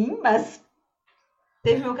assim, mas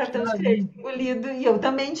teve meu cartão de crédito engolido e eu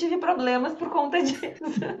também tive problemas por conta disso.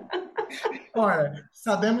 Olha,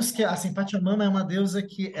 sabemos que a simpatia mama é uma deusa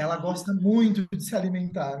que ela gosta muito de se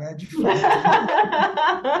alimentar, né? De fato.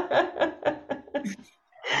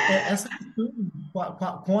 Essa questão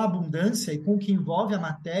com a abundância e com o que envolve a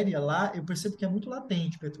matéria lá, eu percebo que é muito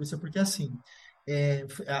latente, Petrúcia, porque assim,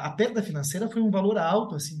 a perda financeira foi um valor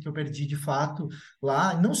alto, assim, que eu perdi de fato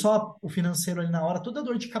lá, e não só o financeiro ali na hora, toda a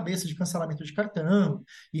dor de cabeça de cancelamento de cartão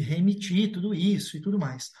e reemitir tudo isso e tudo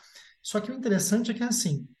mais. Só que o interessante é que,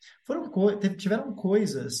 assim, tiveram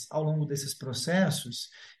coisas ao longo desses processos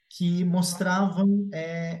que mostravam.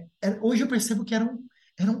 Hoje eu percebo que eram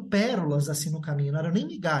pérolas assim no caminho, não eram nem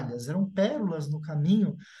migalhas, eram pérolas no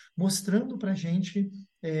caminho, mostrando para a gente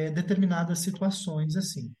determinadas situações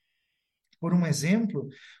assim. Por um exemplo,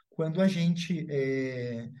 quando a gente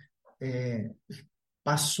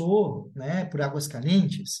passou, né, por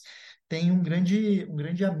Aguascalientes, tem um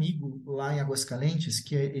grande amigo lá em Aguascalientes,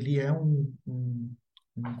 que ele é um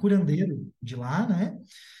curandeiro de lá, né?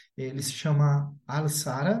 Ele se chama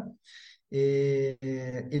Al-Sara.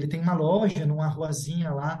 Ele tem uma loja numa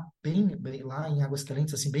ruazinha lá, bem lá em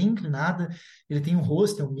Aguascalientes, assim, bem inclinada. Ele tem um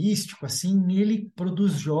hostel místico, assim, e ele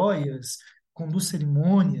produz joias, conduz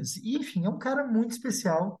cerimônias, e, enfim, é um cara muito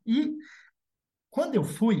especial. E quando eu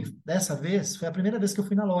fui, dessa vez, foi a primeira vez que eu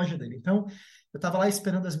fui na loja dele. Então, eu estava lá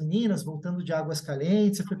esperando as meninas, voltando de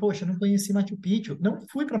Aguascalientes. Eu falei, poxa, eu não conheci Machu Picchu. Não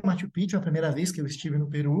fui para Machu Picchu a primeira vez que eu estive no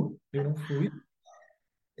Peru, eu não fui.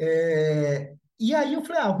 E aí eu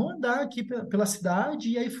falei, vou andar aqui pela cidade,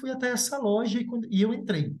 e aí fui até essa loja e eu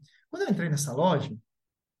entrei. Quando eu entrei nessa loja,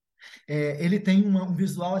 ele tem um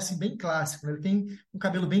visual assim bem clássico, né? Ele tem um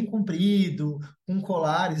cabelo bem comprido, com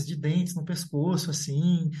colares de dentes no pescoço,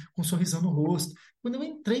 assim, com um sorrisão no rosto. Quando eu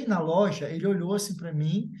entrei na loja, ele olhou assim para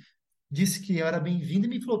mim, disse que eu era bem-vindo e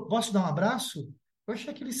me falou, posso dar um abraço? Eu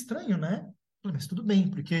achei aquele estranho, né? Eu falei, mas tudo bem,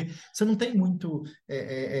 porque você não tem muito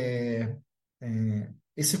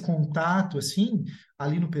esse contato, assim,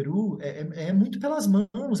 ali no Peru, é muito pelas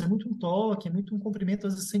mãos, é muito um toque, é muito um cumprimento,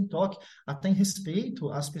 às vezes sem toque, até em respeito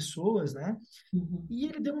às pessoas, né? Uhum. E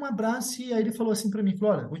ele deu um abraço e aí ele falou assim para mim,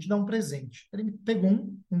 falou, olha, vou te dar um presente. Ele me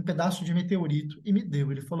pegou um pedaço de meteorito e me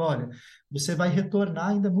deu. Ele falou, olha, você vai retornar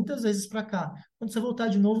ainda muitas vezes para cá. Quando você voltar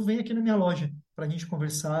de novo, vem aqui na minha loja para a gente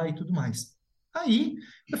conversar e tudo mais. Aí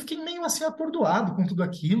eu fiquei meio assim atordoado com tudo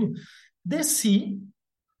aquilo, desci,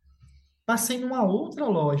 passei numa outra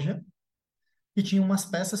loja que tinha umas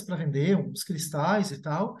peças para vender, uns cristais e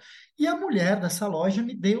tal, e a mulher dessa loja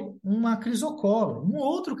me deu uma crisocola, um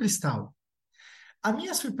outro cristal. A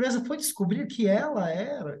minha surpresa foi descobrir que ela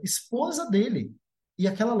era esposa dele. E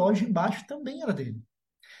aquela loja embaixo também era dele.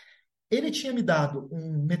 Ele tinha me dado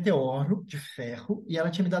um meteoro de ferro e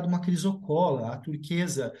ela tinha me dado uma crisocola, a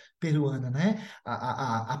turquesa peruana, né?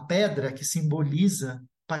 A pedra que simboliza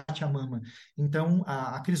Pachamama. Então,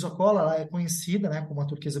 a crisocola, ela é conhecida, né, como a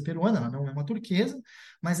turquesa peruana, ela não é uma turquesa,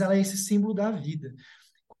 mas ela é esse símbolo da vida.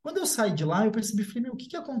 Quando eu saí de lá, eu percebi, falei, meu, o que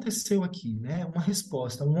que aconteceu aqui, né? Uma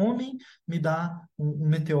resposta. Um homem me dá um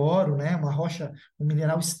meteoro, né? Uma rocha, um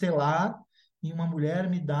mineral estelar, e uma mulher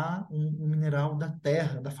me dá um mineral da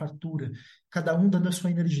terra, da fartura. Cada um dando a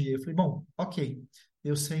sua energia. Eu falei, bom, ok.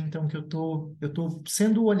 Eu sei então que eu tô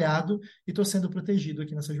sendo olhado e estou sendo protegido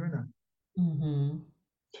aqui nessa jornada. Uhum.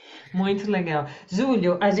 Muito legal.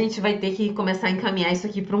 Júlio, a gente vai ter que começar a encaminhar isso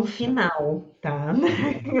aqui para um final, tá?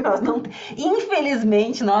 Nós não...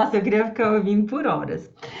 Infelizmente, nossa, eu queria ficar ouvindo por horas.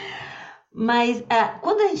 Mas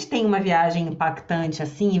quando a gente tem uma viagem impactante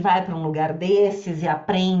assim, e vai para um lugar desses e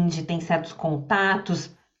aprende, tem certos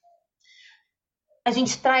contatos, a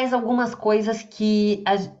gente traz algumas coisas que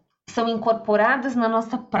são incorporadas na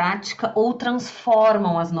nossa prática ou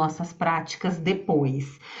transformam as nossas práticas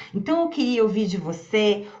depois. Então eu queria ouvir de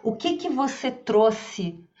você o que que você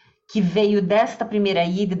trouxe que veio desta primeira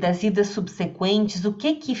ida e das idas subsequentes, o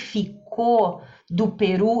que que ficou do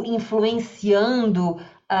Peru influenciando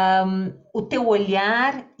o teu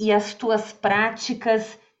olhar e as tuas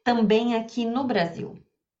práticas também aqui no Brasil.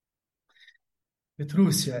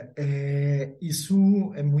 Petrúcia,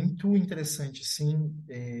 isso é muito interessante, sim.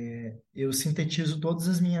 Eu sintetizo todas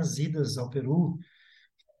as minhas idas ao Peru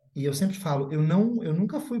e eu sempre falo, eu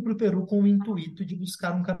nunca fui para o Peru com o intuito de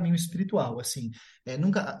buscar um caminho espiritual, assim,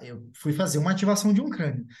 nunca, eu fui fazer uma ativação de um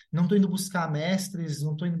crânio. Não estou indo buscar mestres,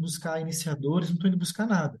 não estou indo buscar iniciadores, não estou indo buscar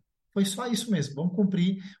nada. Foi só isso mesmo, vamos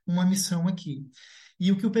cumprir uma missão aqui. E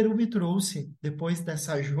o que o Peru me trouxe depois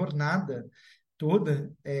dessa jornada toda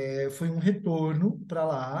foi um retorno para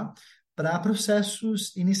lá, para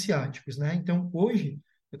processos iniciáticos, né? Então, hoje,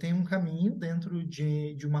 eu tenho um caminho dentro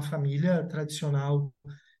de uma família tradicional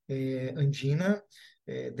andina,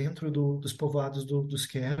 dentro dos povoados dos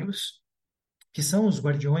Queros, que são os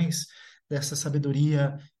guardiões dessa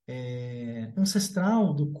sabedoria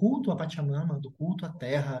ancestral, do culto à Pachamama, do culto à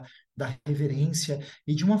terra, da reverência,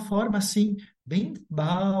 e de uma forma assim, bem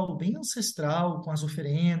tribal, bem ancestral, com as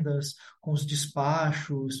oferendas, com os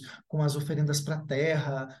despachos, com as oferendas para a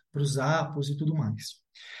terra, para os apos e tudo mais.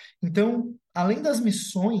 Então, além das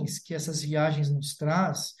missões que essas viagens nos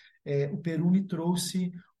traz, o Peru me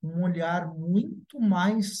trouxe um olhar muito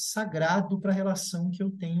mais sagrado para a relação que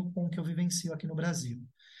eu tenho com o que eu vivencio aqui no Brasil.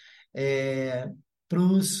 Para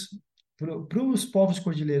os povos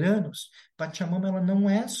cordilheiranos, Pachamama ela não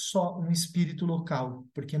é só um espírito local,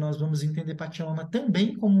 porque nós vamos entender Pachamama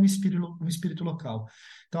também como um espírito local.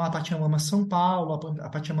 Então, a Pachamama São Paulo, a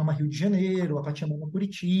Pachamama Rio de Janeiro, a Pachamama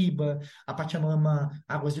Curitiba, a Pachamama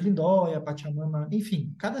Águas de Lindóia, a Pachamama,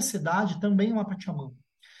 enfim, cada cidade também é uma Pachamama.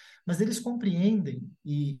 Mas eles compreendem,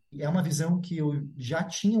 e é uma visão que eu já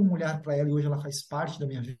tinha um olhar para ela e hoje ela faz parte da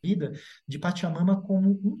minha vida, de Pachamama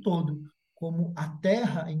como um todo, como a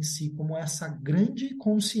terra em si, como essa grande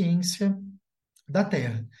consciência da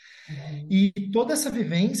terra. Uhum, E toda essa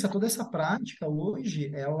vivência, toda essa prática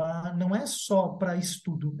hoje, ela não é só para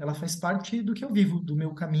estudo, ela faz parte do que eu vivo, do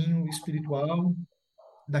meu caminho espiritual,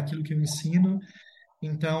 daquilo que eu ensino.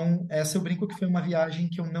 Então, essa eu brinco que foi uma viagem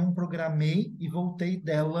que eu não programei e voltei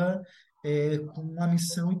dela com uma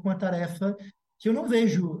missão e com uma tarefa que eu não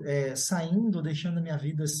vejo saindo, deixando a minha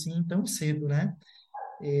vida assim tão cedo, né?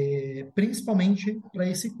 Principalmente para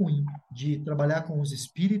esse cunho de trabalhar com os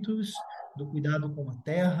espíritos, do cuidado com a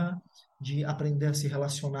terra, de aprender a se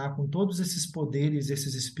relacionar com todos esses poderes,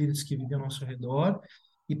 esses espíritos que vivem ao nosso redor,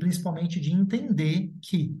 e principalmente de entender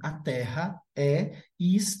que a terra é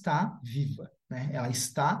e está viva, né? Ela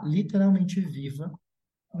está literalmente viva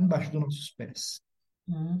embaixo dos nossos pés.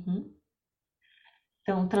 uhum.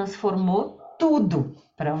 Então transformou tudo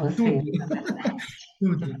para você. Tudo,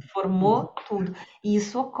 tudo, tudo. Formou tudo. E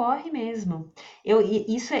isso ocorre mesmo.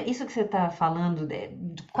 Isso que você está falando,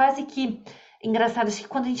 quase que engraçado, acho que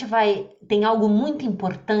quando a gente tem algo muito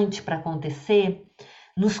importante para acontecer,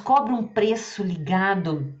 nos cobra um preço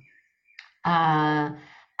ligado a,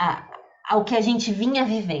 a- ao que a gente vinha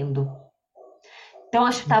vivendo. Então,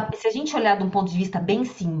 acho que se a gente olhar de um ponto de vista bem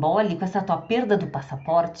simbólico, essa tua perda do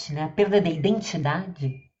passaporte, né, a perda da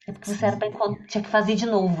identidade, é porque você Sim, tinha que fazer de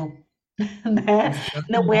novo. Né?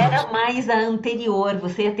 Não exatamente. era mais a anterior,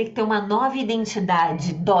 você ia ter que ter uma nova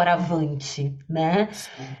identidade doravante, né?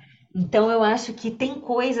 Sim, Então eu acho que tem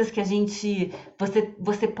coisas que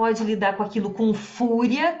você pode lidar com aquilo com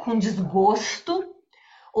fúria, com desgosto,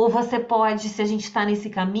 ou você pode, se a gente está nesse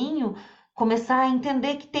caminho, começar a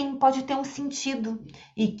entender que pode ter um sentido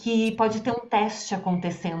e que pode ter um teste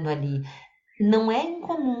acontecendo ali. Não é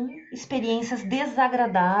incomum experiências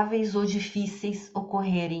desagradáveis ou difíceis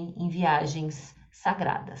ocorrerem em viagens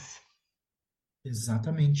sagradas.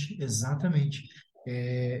 Exatamente, exatamente.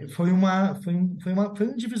 Foi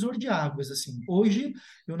um divisor de águas, assim. Hoje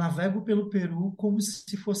eu navego pelo Peru como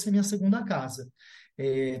se fosse a minha segunda casa.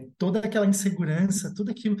 Toda aquela insegurança,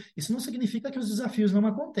 tudo aquilo. Isso não significa que os desafios não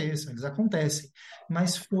aconteçam, eles acontecem.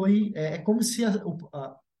 Mas é como se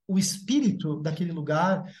o espírito daquele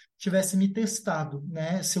lugar tivesse me testado,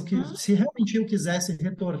 né? Se realmente eu quisesse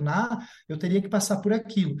retornar, eu teria que passar por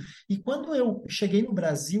aquilo. E quando eu cheguei no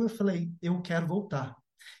Brasil, eu falei, eu quero voltar.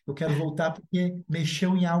 Eu quero voltar porque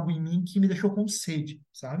mexeu em algo em mim que me deixou com sede,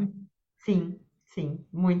 sabe? Sim, sim,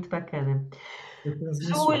 muito bacana. Eu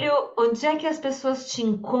transgressor. Júlio, onde é que as pessoas te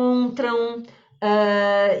encontram?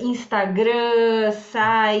 Instagram,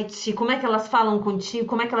 site, como é que elas falam contigo?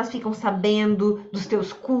 Como é que elas ficam sabendo dos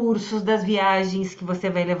teus cursos, das viagens que você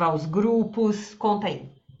vai levar aos grupos? Conta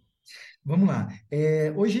aí. Vamos lá.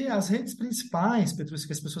 Hoje, as redes principais, Petruccia,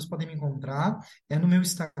 que as pessoas podem me encontrar é no meu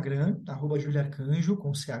Instagram, @Júlio Archanjo,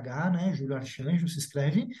 com CH, né? Júlio Archanjo, se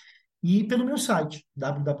escreve. E pelo meu site,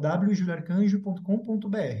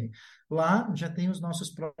 www.juliarcanjo.com.br. Lá já tem os nossos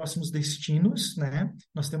próximos destinos, né?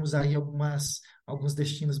 Nós temos aí alguns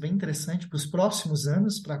destinos bem interessantes para os próximos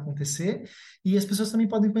anos para acontecer. E as pessoas também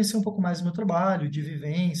podem conhecer um pouco mais do meu trabalho, de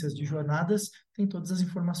vivências, de jornadas. Tem todas as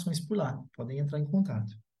informações por lá. Podem entrar em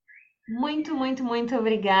contato. Muito, muito, muito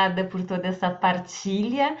obrigada por toda essa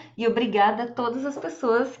partilha e obrigada a todas as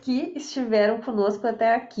pessoas que estiveram conosco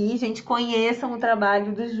até aqui. Gente, conheçam o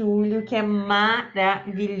trabalho do Júlio, que é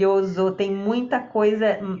maravilhoso. Tem muita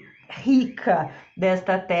coisa rica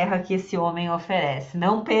desta terra que esse homem oferece.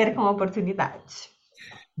 Não percam a oportunidade.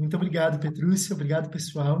 Muito obrigado, Petrúcia. Obrigado,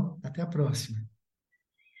 pessoal. Até a próxima.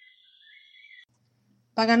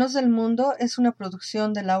 Paganos del Mundo es una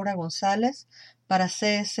producción de Laura González para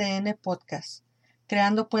CSN Podcast,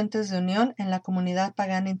 creando puentes de unión en la comunidad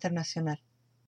pagana internacional.